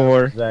 3, you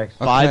 4, numbers,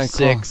 5, Okay,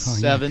 6, cool. Oh, yeah,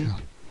 7. cool.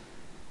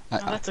 Oh,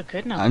 that's a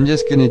good number. I'm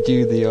just gonna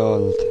do the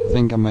old. I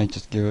think I might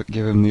just give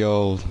him the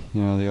old.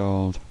 You know, the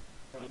old.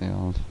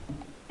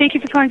 Thank you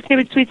for calling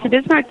David Sweets of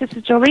Bismarck. This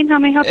is Jolene. How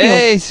may I help you?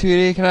 Hey,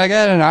 sweetie, can I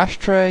get an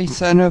ashtray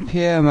sent up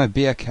here? My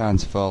beer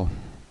can's full.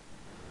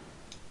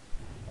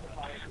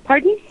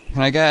 Pardon?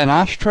 Can I get an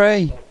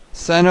ashtray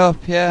sent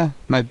up here?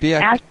 My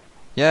beer.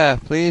 Yeah,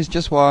 please,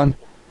 just one.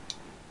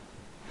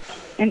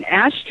 An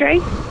ashtray?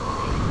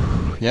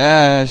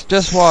 Yeah, it's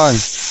just one.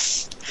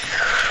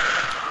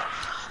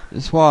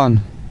 Just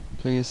one,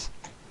 please.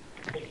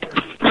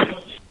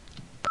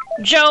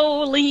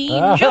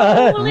 Jolene,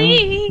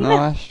 Jolene. No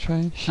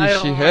ashtray. She I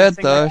don't heard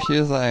sing though. that. She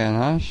was like an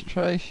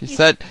ashtray. She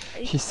said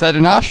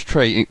an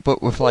ashtray,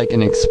 but with like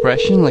an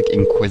expression, like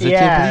inquisitively,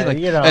 Yeah, like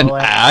you know, an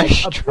like,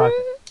 ashtray.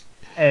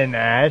 An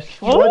ash.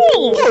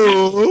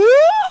 Oh!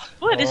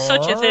 What is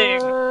such a thing?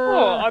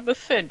 Oh, I'm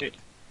offended.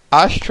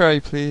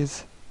 Ashtray,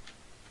 please.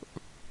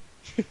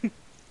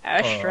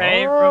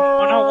 Ashtray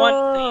from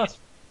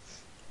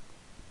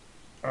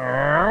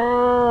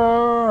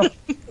 101, please.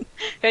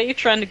 Hey, you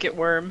trying to get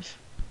worms?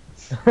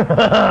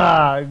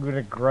 I'm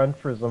gonna grunt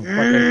for some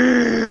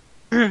fucking.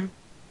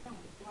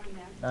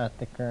 Not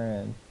the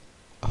current.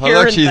 Oh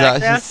look, she's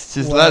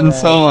letting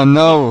someone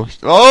know.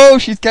 Oh,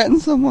 she's getting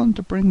someone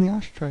to bring the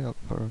ashtray up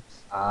for us.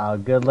 Ah,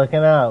 good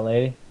looking out,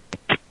 lady.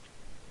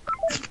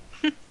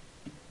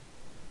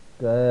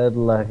 Good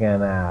looking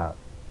out.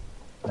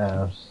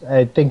 No,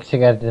 I think she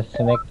got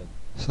disconnected.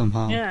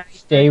 Somehow. Yeah.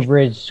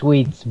 Staybridge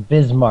Suites,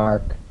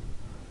 Bismarck.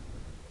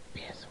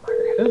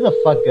 Who the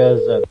fuck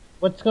goes up?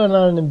 What's going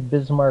on in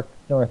Bismarck,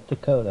 North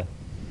Dakota?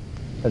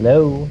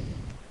 Hello?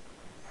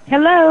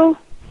 Hello?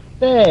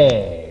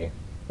 Hey!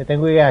 I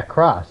think we got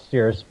crossed.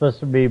 You're supposed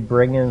to be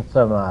bringing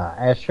some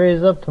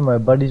ashtrays up to my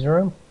buddy's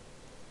room?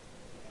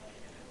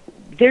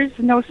 There's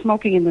no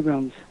smoking in the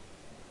rooms.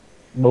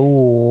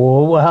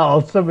 Oh,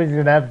 well, somebody's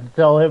gonna have to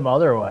tell him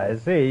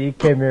otherwise. See, he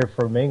came here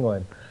from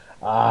England.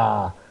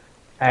 And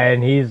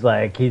he's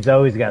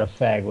always got a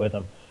fag with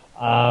him.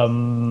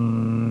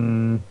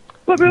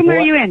 What room are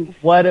you in?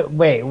 What's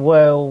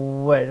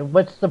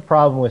the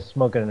problem with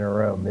smoking in a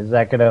room? Is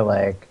that gonna,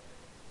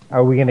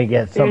 are we gonna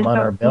get something on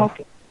our bill?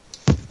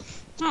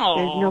 Oh,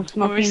 There's no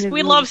smoking in the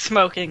we room. love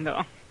smoking,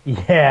 though.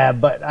 Yeah,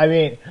 but I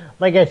mean,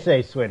 like I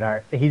say,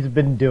 sweetheart, he's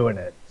been doing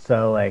it.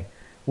 So,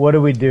 what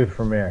do we do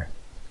from here?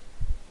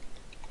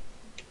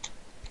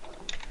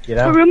 You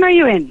know? What room are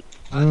you in?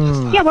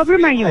 Mm. Yeah, what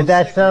room are you in?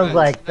 That sounds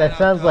like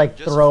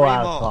throw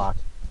out talk.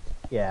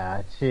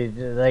 Yeah,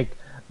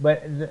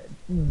 but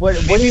what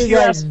do you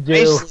guys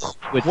do?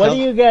 What do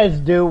you guys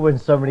do when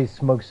somebody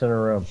smokes in a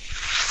room?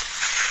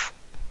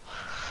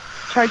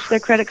 Charge their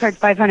credit card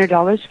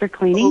 $500 for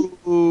cleaning.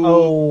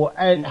 Oh,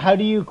 and how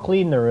do you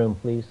clean the room,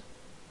 please?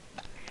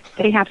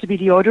 They have to be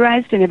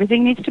deodorized and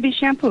everything needs to be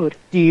shampooed.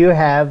 Do you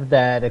have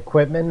that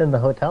equipment in the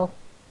hotel?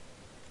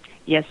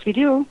 Yes, we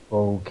do.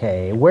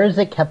 Okay, where's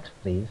it kept,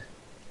 please?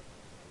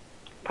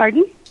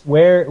 Pardon?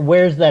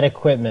 Where's that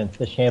equipment?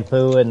 The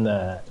shampoo and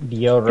the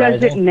deodorizing?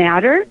 Does it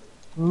matter?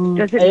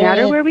 Does it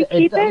matter where we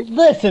keep it?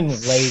 Listen,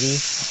 lady,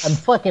 I'm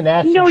fucking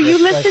asking. No, you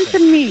listen to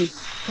me.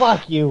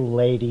 Fuck you,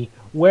 lady.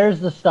 Where's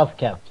the stuff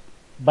kept?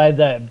 By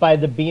the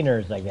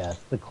beaners, I guess.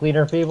 The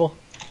cleaner people?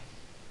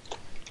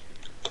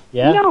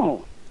 Yeah?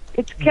 No.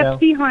 It's kept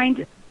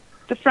behind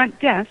the front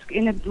desk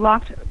in a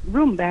locked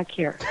room back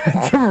here.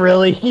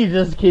 Really? He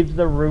just keeps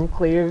the room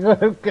clear?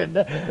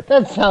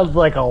 That sounds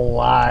like a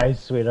lie,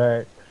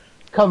 sweetheart.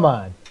 Come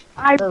on.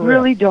 I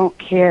really don't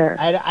care.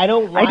 I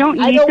don't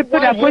need to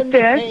put up with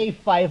this. Pay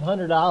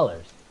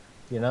 $500.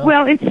 You know?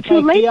 Well, it's too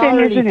late then,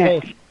 isn't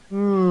it?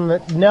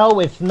 No,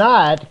 it's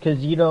not,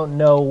 because you don't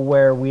know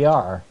where we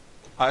are.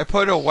 I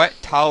put a wet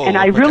towel. And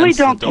I really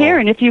don't care.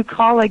 And if you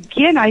call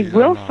again, I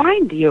will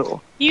find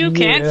you. You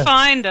can't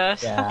find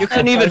us. Yeah. You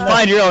couldn't even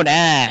find your own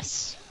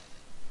ass.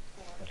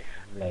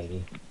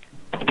 Lady.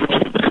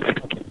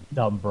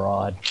 Dumb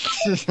broad.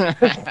 Let's see.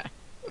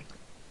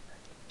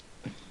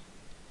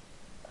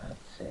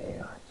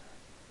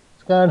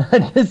 What's going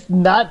on? This is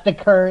not the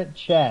current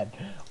chat.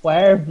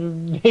 Why are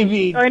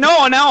maybe... I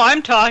know, now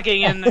I'm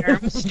talking in there.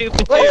 I'm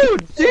stupid. Oh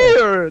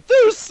dear!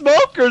 There's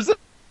smokers at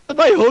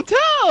my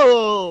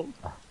hotel!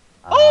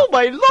 Oh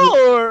my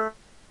lord!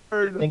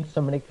 I think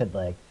somebody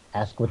could,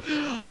 ask what...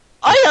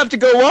 I have to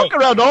go walk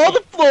around all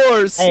the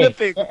floors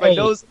sniffing my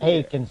nose.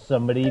 Hey, can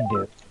somebody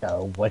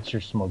what's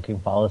your smoking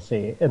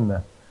policy in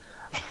the...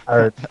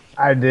 Or,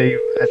 I want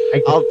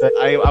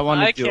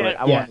to do it.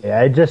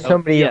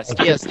 Somebody...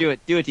 Yes, do it,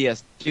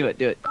 yes. Do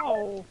it.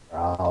 Oh,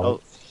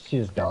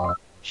 she's gone.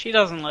 she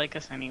doesn't like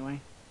us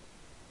anyway.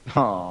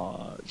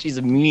 Oh, she's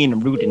a mean,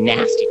 rude, and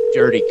nasty,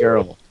 dirty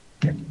girl.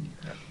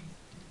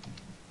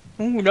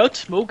 Ooh, not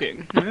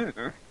smoking.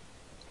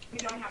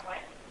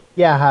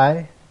 Yeah,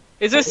 hi.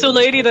 Is this the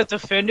lady that's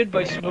offended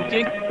by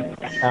smoking?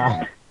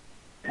 That's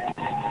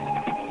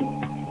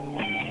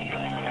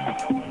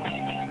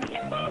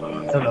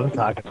what I'm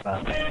talking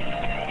about.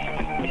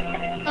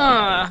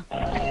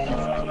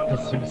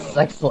 This is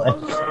sex life.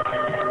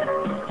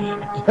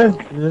 This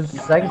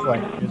is sex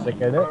life music,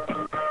 isn't it?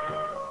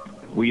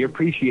 We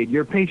appreciate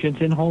your patience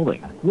in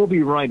holding. We'll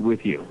be right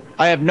with you.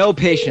 I have no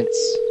patience.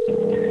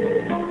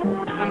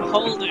 I'm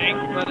holding,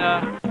 but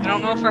I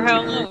don't know for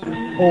how long.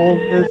 Hold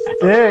this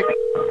dick.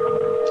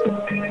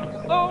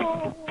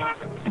 Oh.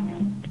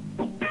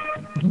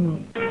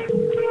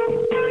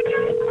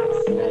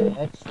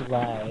 Sex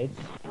lights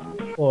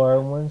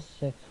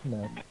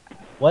 4169.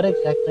 What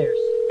exactly are?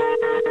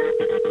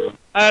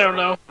 I don't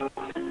know.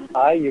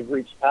 Hi, you've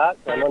reached Pat.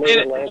 I'm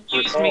unable to answer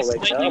your call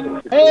right now.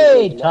 But if you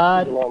Hey, please leave a message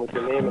Todd. Along with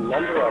your name and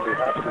number, I'll be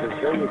happy to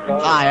return your call.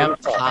 Hi, I'm as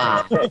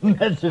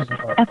soon as possible.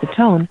 Todd. At the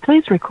tone,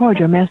 please record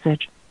your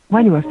message.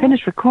 When you are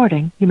finished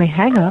recording, you may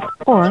hang up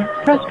or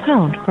press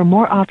pound for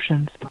more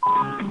options.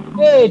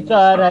 Hey,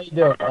 Todd, how you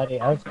doing, buddy?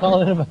 I was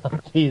calling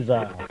about these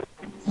sex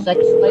lights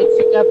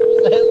you got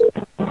for sale.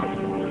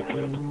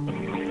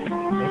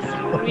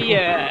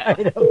 Yeah.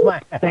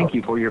 Thank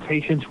you for your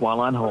patience while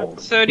on hold.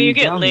 So do you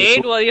get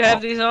laid while you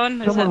have these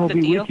on? Is Someone will that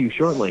the be deal? with you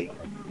shortly.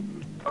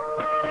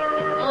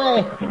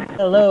 Hi,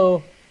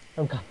 hello.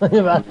 I'm calling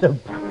about the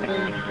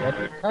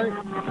electric cart.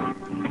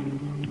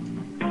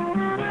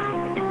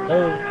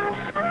 Hello.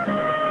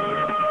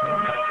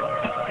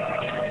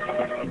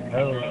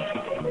 Hello.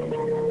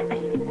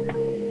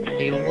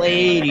 Hey,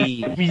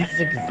 lady.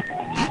 Music is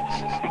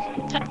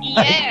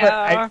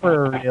Yeah. I'm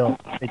for real.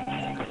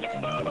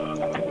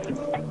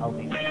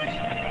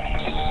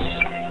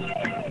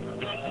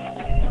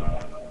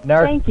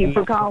 Thank you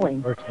for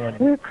calling.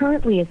 We're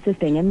currently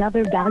assisting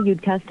another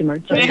valued customer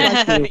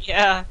just like you.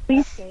 Yeah.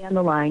 Please stay on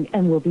the line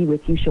and we'll be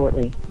with you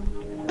shortly.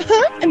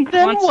 And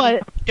then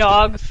what?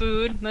 Dog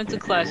food. That's a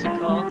classic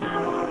call.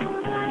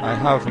 I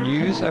have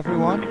news,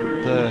 everyone.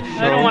 The show,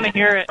 I don't want to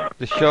hear it.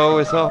 The show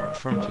is up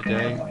from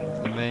today.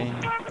 The main,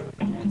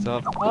 it's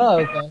up. Oh,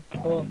 okay,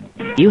 cool.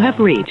 You have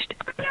reached.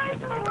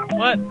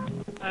 What?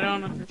 I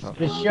don't understand.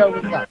 The show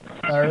is up.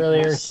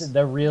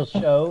 The real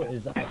show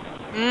is up.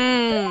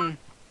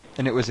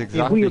 And it was We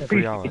exactly 3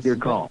 appreciate hours. your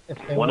call.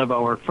 One of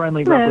our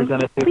friendly Hello.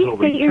 representatives Please will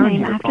state your return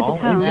name your after the call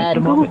tone. in just a The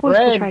Google moment. Voice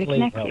will try to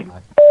connect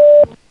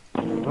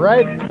you.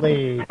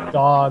 Friendly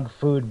dog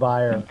food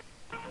buyer.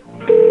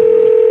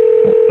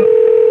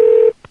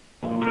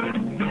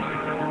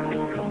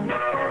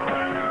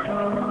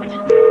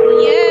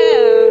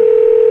 Yeah.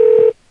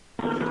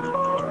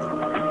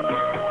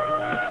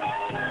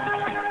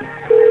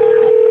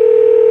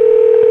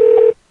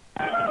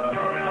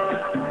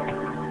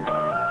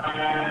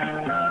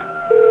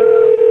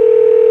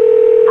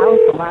 Our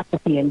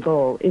philosophy and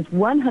goal is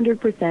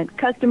 100%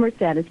 customer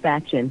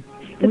satisfaction.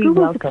 We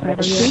welcome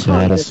every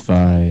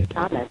Satisfied.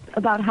 comments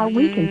about how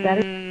we can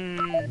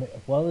better.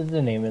 What was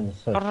the name of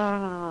this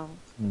hotel?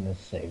 I'm gonna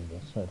save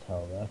this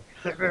hotel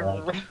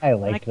though. I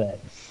like that.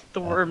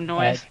 The worm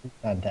noise.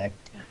 Contact.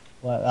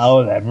 What?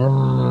 Oh, that.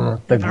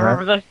 The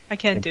grunt. I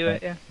can't do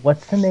it, yeah.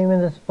 What's the name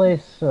of this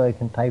place so I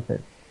can type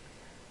it?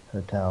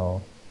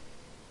 Hotel.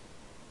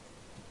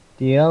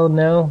 Do y'all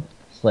know?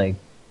 It's like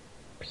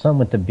something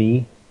with the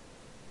B.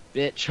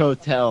 Bitch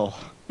Hotel.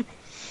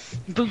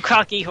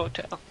 Bukkake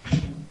Hotel.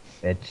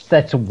 Bitch.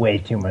 That's way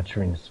too much for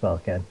me to spell,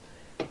 Ken.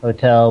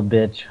 Hotel,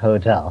 bitch,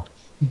 hotel.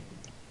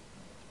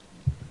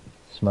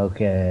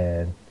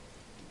 Smoking.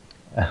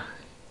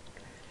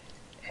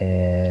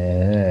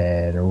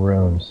 And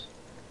rooms.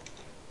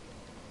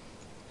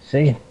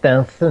 See,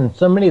 that's when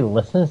somebody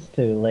listens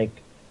to, like,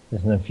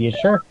 this in the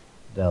future,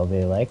 they'll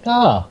be like,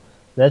 oh,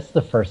 that's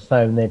the first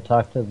time they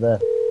talk to the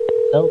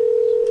hotel.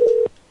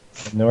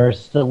 And we're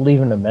still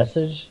leaving a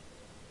message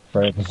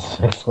for the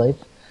sex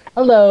lights.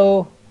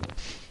 Hello.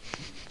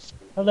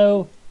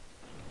 Hello.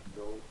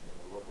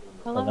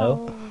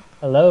 Hello.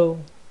 Hello.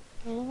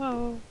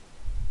 Hello.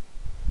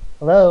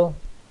 Hello.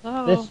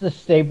 Hello. This is the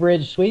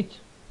Staybridge Suite.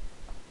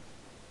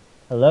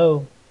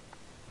 Hello.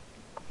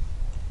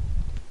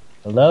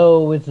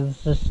 Hello, is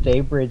this the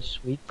Staybridge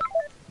Suite?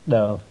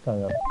 No,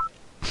 no.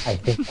 I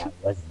think that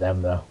was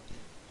them though.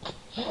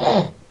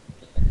 I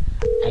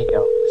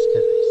know, it's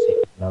because I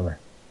saved the number.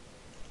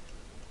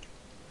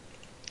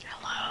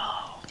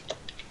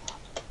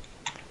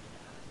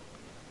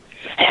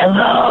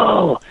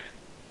 Hello.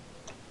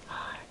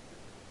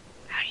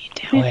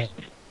 Wait,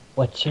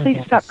 what's your Please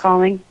guys' stop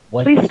calling.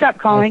 what's Please your stop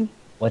guys' calling.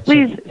 what's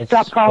your Please guys'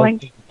 stop calling.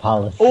 smoking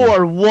policy?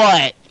 Or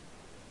what?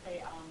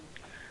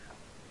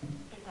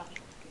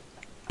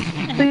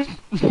 Please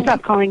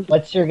stop calling.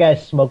 What's your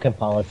guys' smoking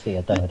policy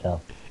at the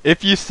hotel?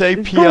 If you say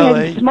Go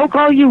ahead, PLA. smoke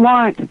all you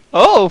want.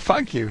 Oh,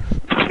 thank you.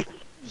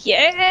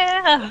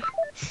 Yeah.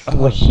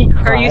 Was she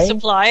crying? Are you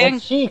supplying?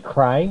 Was she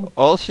crying?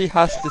 All she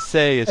has to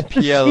say is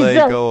She's PLA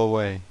done. go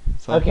away.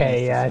 That's all she has Okay,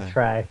 to yeah, say.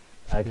 try.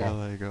 Okay.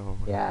 PLA go away.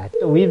 Yeah,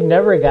 we've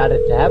never got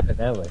it to happen,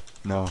 have we?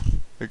 No.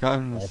 You're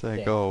going to That's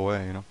say it. go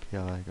away, not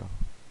PLA go.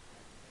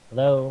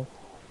 Hello?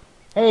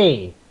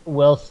 Hey,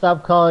 we'll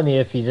stop calling you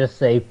if you just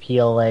say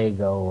PLA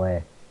go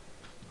away.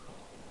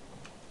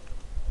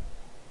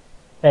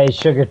 Hey,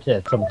 Sugar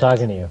Tits, I'm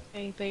talking to you.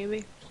 Hey,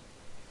 baby.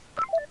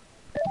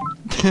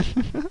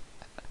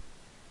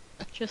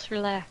 Just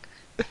relax.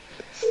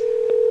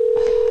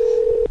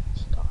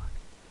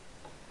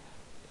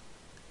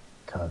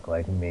 Talk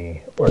like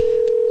me. Or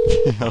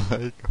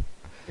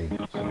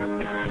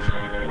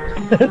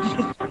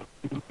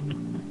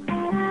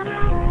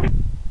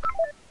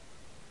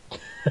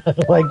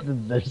like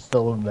there's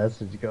still a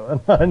message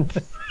going on.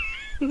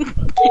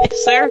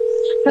 Yes, sir.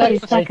 30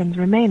 seconds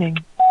remaining.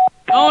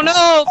 Oh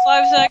no!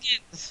 5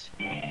 seconds.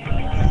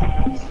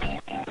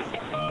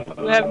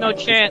 We have no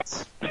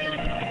chance.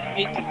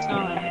 Wait the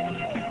time.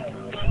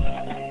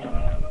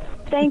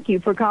 Thank you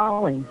for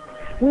calling.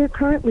 We're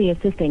currently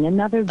assisting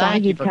another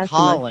valued customer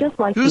calling. just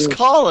like Who's you.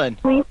 calling?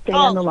 Please stay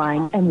on the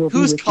line and we'll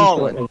Who's be with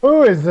calling? you shortly.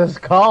 Who is this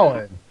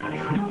calling?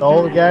 The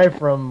old guy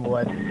from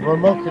what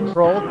remote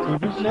control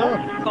TV show?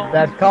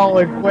 That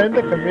Colin Quinn,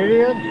 the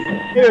comedian?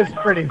 He was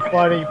pretty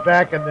funny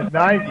back in the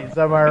 90s,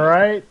 am I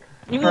right?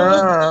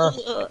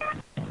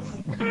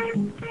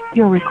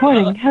 Your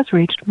recording has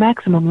reached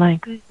maximum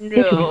length.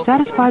 If you're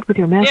satisfied with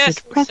your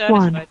message, press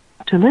 1.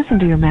 To listen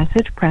to your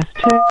message, press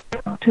 2.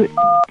 To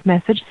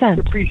message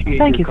sent.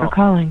 Thank you for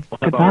calling.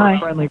 Goodbye. Our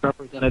friendly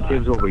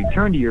representatives will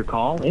return to your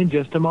call in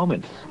just a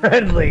moment.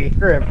 Friendly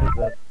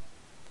representative.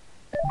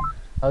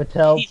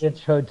 Hotel,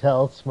 bitch,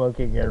 hotel,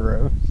 smoking in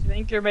rooms. You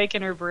think you're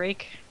making her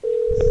break?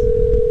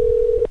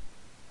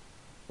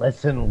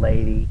 Listen,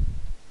 lady.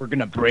 We're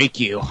gonna break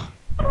you.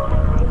 Bend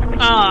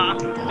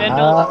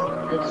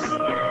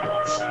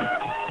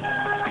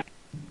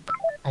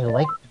I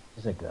like the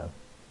music, though.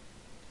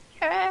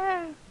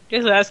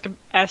 Just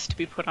ask to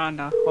be put on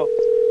hold.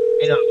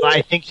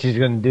 I think she's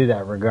going to do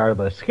that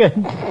regardless.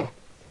 Customer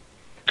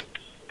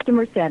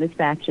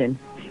satisfaction.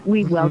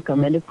 We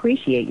welcome and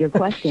appreciate your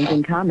questions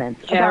and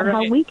comments about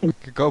how we can...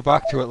 Could go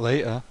back to it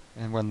later,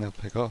 and when they'll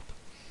pick up.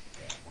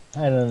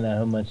 I don't know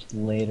how much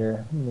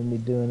later I'm going to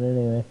be doing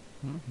anyway.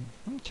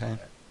 Okay.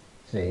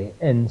 Let's see,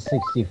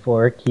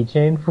 N64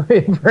 keychain for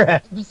you,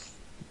 perhaps?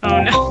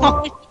 Oh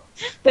no.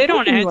 They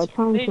don't The person you are answer.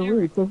 trying to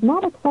reach is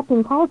not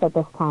accepting calls at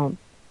this time.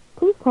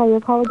 Please try your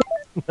call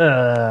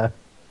again.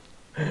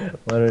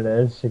 What an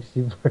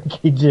N64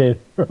 keychain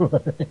for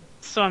money.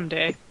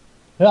 Someday.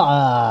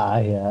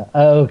 Yeah.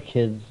 Oh,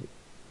 kids.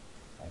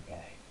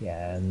 Okay.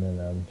 Yeah, and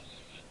then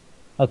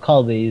I'll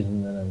call these,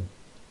 and then I'm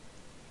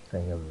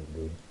thinking of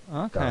the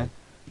Okay.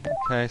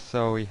 Okay,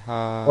 so we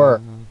have...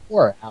 4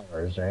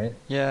 hours, right?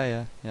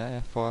 Yeah,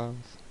 4 hours.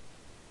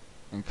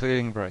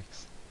 Including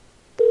breaks.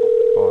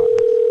 4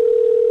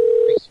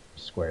 hours.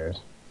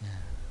 Squares.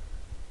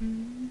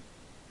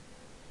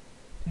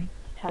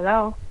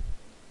 Hello.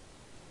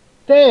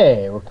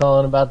 Hey, we're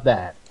calling about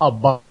that.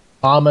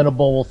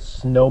 Abominable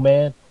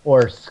snowman,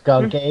 or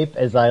skunk ape,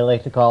 as I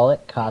like to call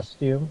it,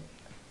 costume.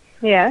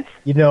 Yes.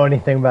 You know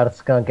anything about a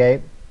skunk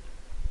ape?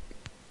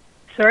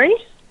 Sorry?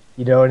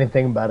 You know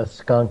anything about a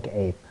skunk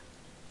ape?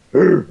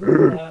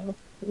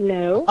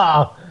 No.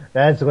 Oh,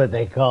 that's what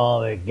they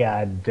call it,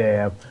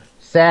 goddamn.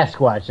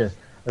 Sasquatches,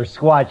 or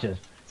squatches.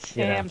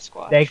 You know.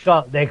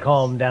 Squatch. They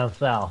call them down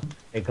south.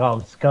 They call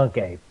them skunk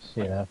apes,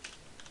 you know.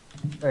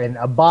 And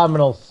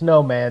abominable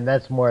snowman,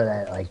 that's more of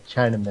that, like,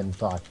 Chinaman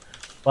talk.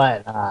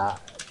 But,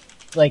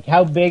 like,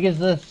 how big is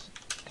this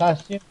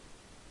costume?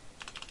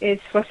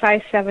 It's for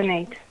size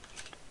 7-8.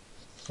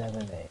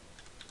 7-8.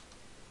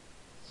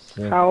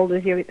 How old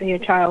is your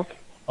child?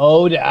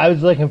 Oh, I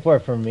was looking for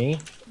it for me.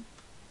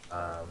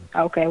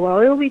 Okay, well,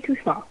 it'll be too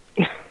small.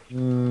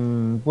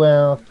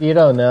 Well, you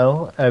don't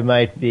know. I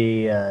might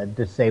be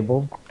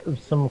disabled of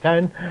some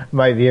kind.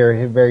 Might be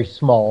a very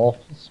small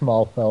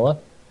fella.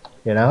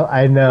 You know,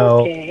 I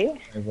know. Okay.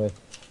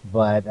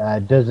 But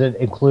does it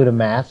include a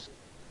mask?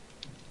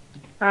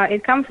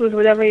 It comes with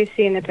whatever you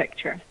see in the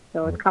picture.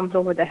 So it comes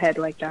over the head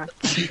like that.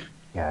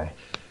 Okay.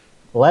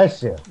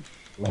 Bless you.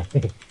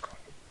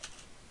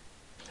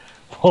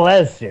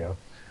 Bless you.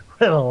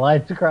 With the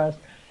lights across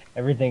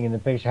everything in the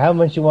picture. How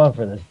much you want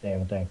for this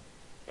damn thing?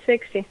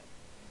 60.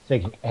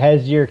 60.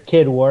 Has your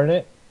kid worn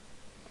it?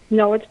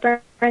 No, it's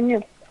brand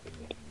new.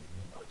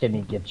 Can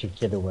you get your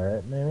kid to wear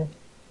it, maybe?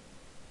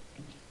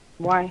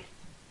 Why?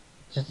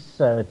 Just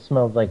so it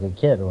smells like a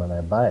kid when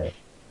I buy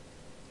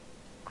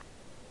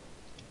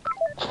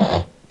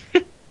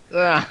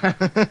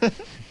it.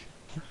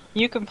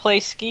 You can play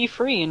ski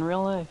free in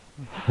real life.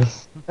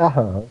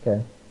 Oh,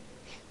 okay.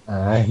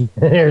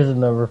 Here's a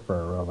number for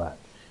a robot.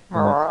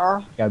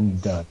 I'm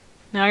done.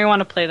 Now you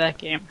want to play that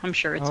game. I'm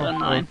sure it's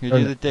online. You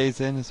do the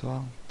Days In as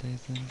well.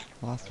 Days In,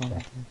 last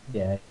one.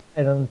 Yeah,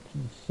 I don't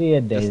see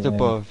a Days Just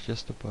In.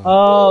 Just above.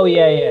 Oh,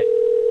 yeah.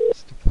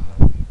 Just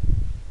above.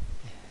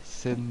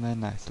 Sitting there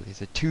nicely.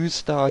 It's a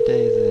 2-star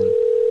Days In.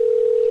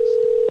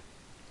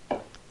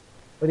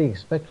 What do you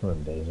expect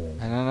from Days In?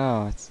 I don't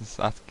know. It's just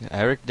asking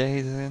Eric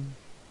Days In.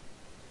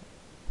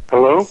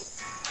 Hello?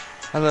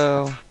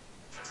 Hello.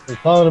 We're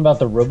calling about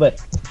the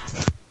robot.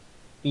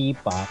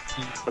 Beep bop.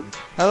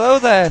 Hello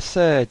there,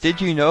 sir.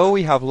 Did you know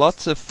we have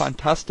lots of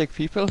fantastic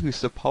people who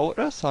support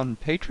us on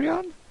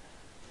Patreon?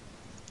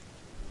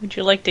 Would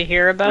you like to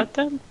hear about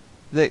them?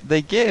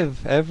 They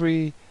give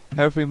every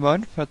every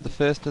month at the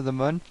first of the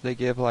month they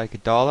give like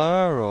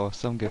 $1, or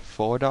some give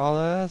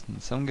 $4,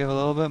 and some give a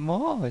little bit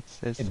more.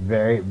 It's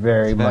very,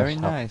 very much very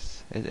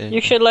helps. nice.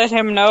 You should let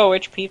him know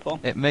which people.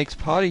 It makes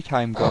party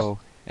time go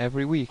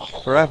every week,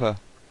 forever.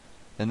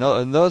 And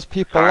those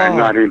people I'm are...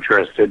 not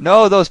interested.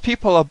 No, those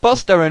people are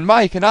Buster and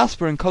Mike and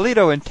Asper and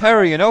Colito and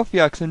Terry and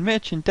Ophiax and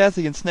Mitch and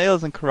Desi and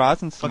Snails and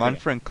Karaz and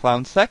Samantha and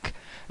Clownsec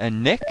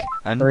and Nick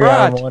and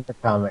Brad. Wonder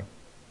comic.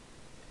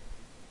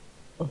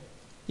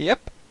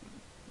 Yep.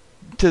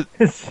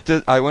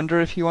 I wonder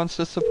if he wants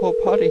to support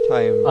Party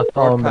Time. I'll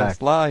call him Broadcast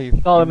back.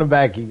 live. Calling him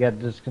back, he got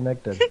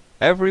disconnected.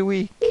 Every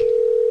week.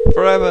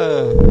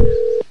 Forever.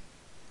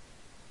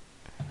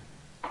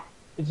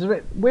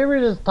 We were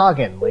just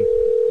talking, like,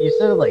 you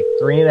said like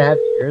 3.5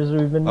 years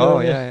we've been doing Oh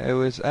this? yeah, it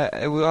was,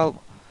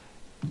 well,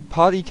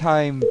 Party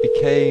Time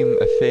became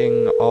a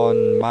thing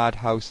on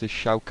Madhouse's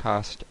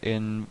Shoutcast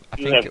in, I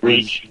think it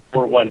was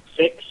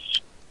 416.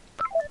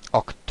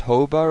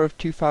 October of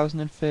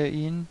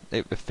 2013.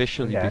 It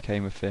officially Okay.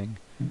 became a thing.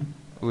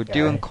 We were Okay.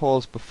 doing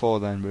calls before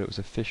then, but it was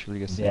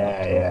officially a thing. in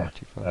October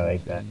 2013. I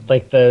like that.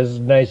 Like those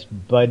nice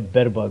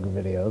Bedbug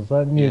videos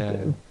on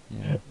YouTube.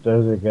 Yeah.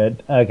 Those are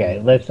good.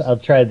 Okay, I'll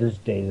try this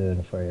date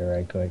in for you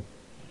right quick.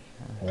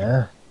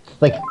 Yeah.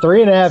 It's like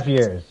 3.5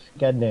 years.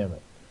 God damn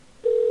it.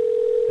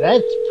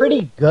 That's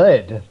pretty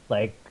good.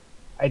 Like,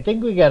 I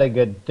think we got a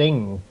good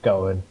thing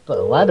going. A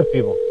lot of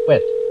people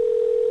quit.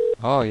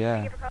 Oh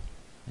yeah.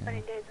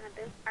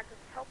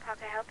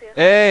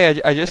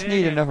 Hey, I just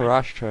need another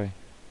ashtray.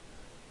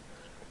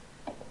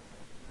 A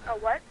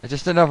what?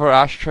 Just another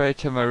ashtray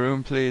to my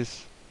room,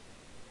 please.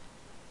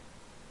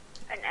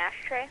 An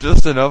ashtray?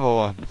 Just another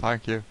one,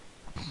 thank you.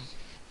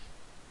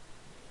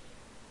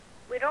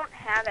 We don't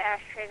have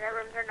ashtrays. Our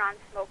rooms are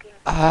non-smoking.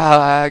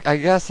 I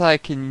guess I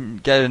can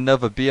get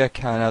another beer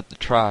can out the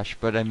trash,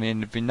 but I mean,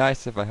 it'd be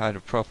nice if I had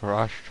a proper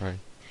ashtray.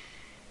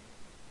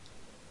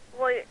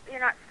 Well, you're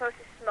not supposed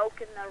to smoke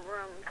in the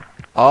rooms.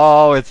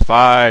 Oh, it's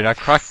fine. I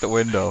cracked the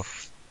window.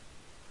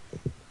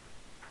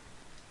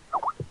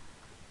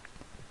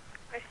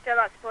 You're still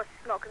not supposed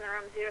to smoke in the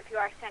rooms, even if you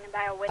are standing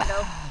by a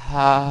window.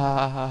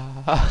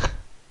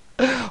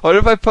 What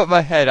if I put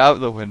my head out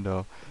the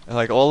window? And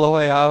like all the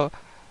way out?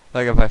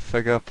 Like if I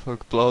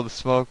blow the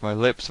smoke, my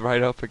lips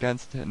right up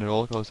against it and it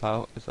all goes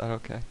out? Is that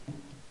okay?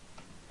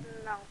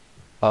 No.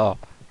 Oh.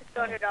 It's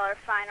 $200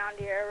 fine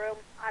onto your room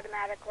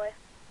automatically.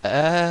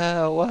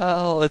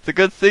 Well, it's a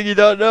good thing you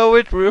don't know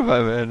which room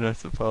I'm in, I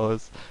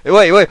suppose.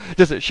 Wait,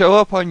 does it show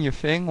up on your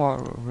thing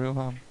what room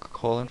I'm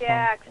calling from?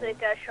 Yeah, actually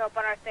it does show up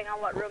on our thing on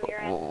what room you're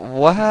in.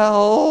 Well,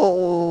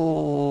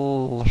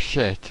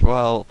 shit.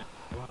 Well,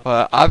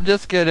 I'm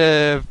just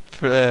gonna,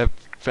 I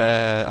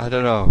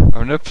don't know.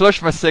 I'm gonna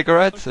flush my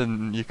cigarettes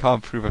and you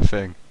can't prove a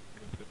thing.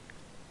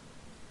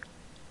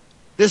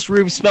 This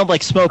room smelled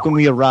like smoke when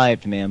we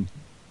arrived, ma'am.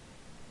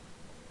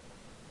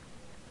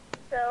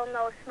 Still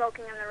no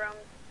smoking in the rooms.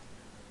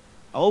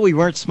 Oh, we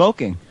weren't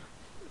smoking.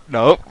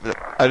 Nope,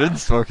 I didn't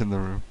smoke in the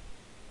room.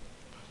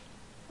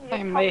 You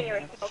just told me you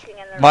were smoking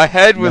in the room. My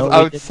head was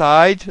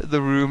outside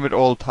the room at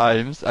all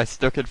times. I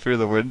stuck it through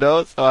the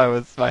window, so I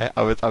was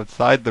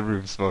outside the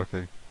room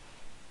smoking.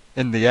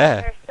 In the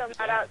air. You're still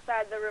not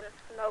outside the room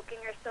smoking.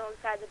 You're still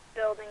inside the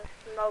building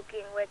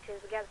smoking, which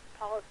is against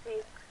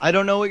policy. I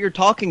don't know what you're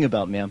talking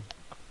about, ma'am.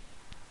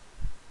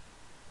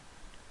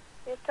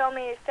 You told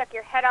me you stuck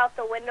your head out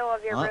the window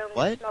of your room.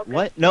 What? Smoking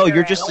What? No,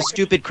 you're cigarette. just a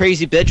stupid,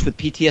 crazy bitch with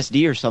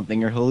PTSD or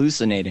something. You're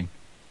hallucinating.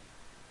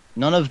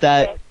 None of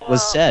that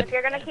was said. If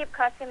you're gonna keep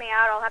cussing me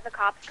out, I'll have the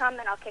cops come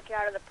and I'll kick you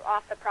out of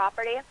off the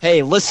property.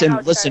 Hey, listen,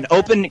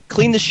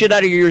 clean the shit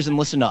out of your ears and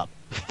listen up.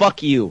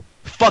 Fuck you,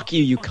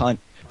 you cunt.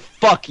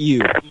 Fuck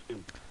you.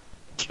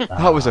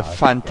 That was a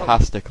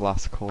fantastic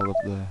last call up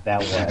there. That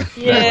was. That was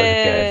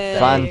Yeah. good.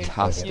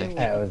 Fantastic.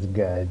 That was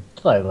good.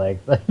 I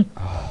like that.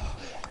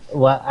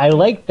 Well, I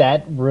like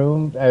that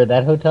room or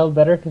that hotel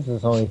better because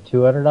it's only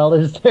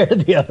 $200 there.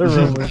 The other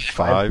room was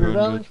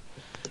 $500.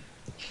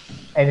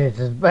 And it's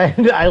just,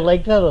 I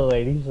liked how the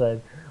lady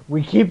said,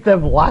 "We keep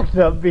them locked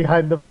up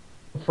behind the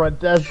front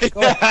desk."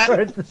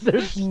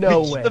 There's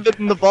no way. Keep them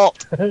in the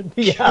vault.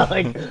 Yeah,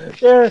 like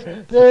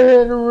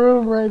they're in a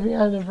room right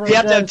behind the front You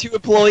have to have desk. 2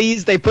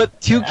 employees. They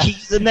put 2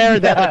 keys in there.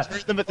 They have to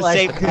turn them at the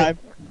same time.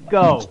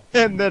 Go.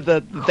 And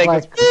the thing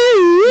goes.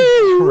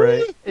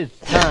 Right. It's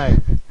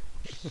time.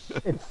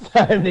 It's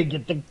time to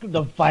get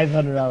the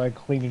 $500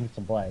 cleaning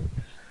supply.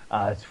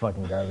 It's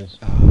fucking garbage.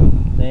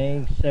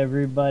 Thanks,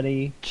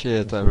 everybody.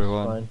 Cheers, This was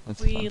everyone. fun.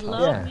 That's We fantastic.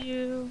 love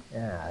you.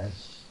 Yeah,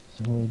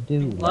 we do.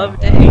 Love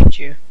to hate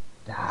you.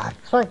 I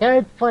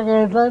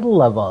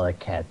love all the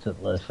cats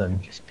that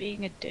listen. Just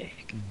being a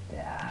dick.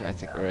 Yeah,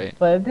 That's great.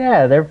 but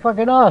yeah, they're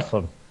fucking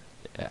awesome.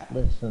 Yeah.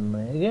 Listen,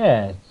 man,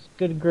 yeah, it's a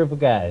good group of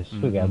guys.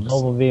 We got Mhm.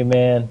 Bumblebee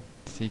Man.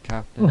 Sea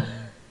Captain.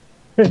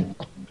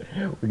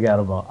 We got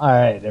them all. All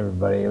right,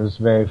 everybody, it was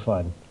very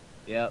fun.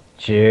 Yep.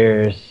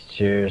 Cheers,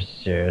 cheers,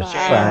 cheers.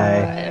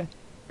 Bye.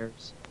 Bye.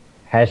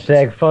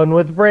 Hashtag fun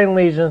with brain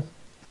lesions.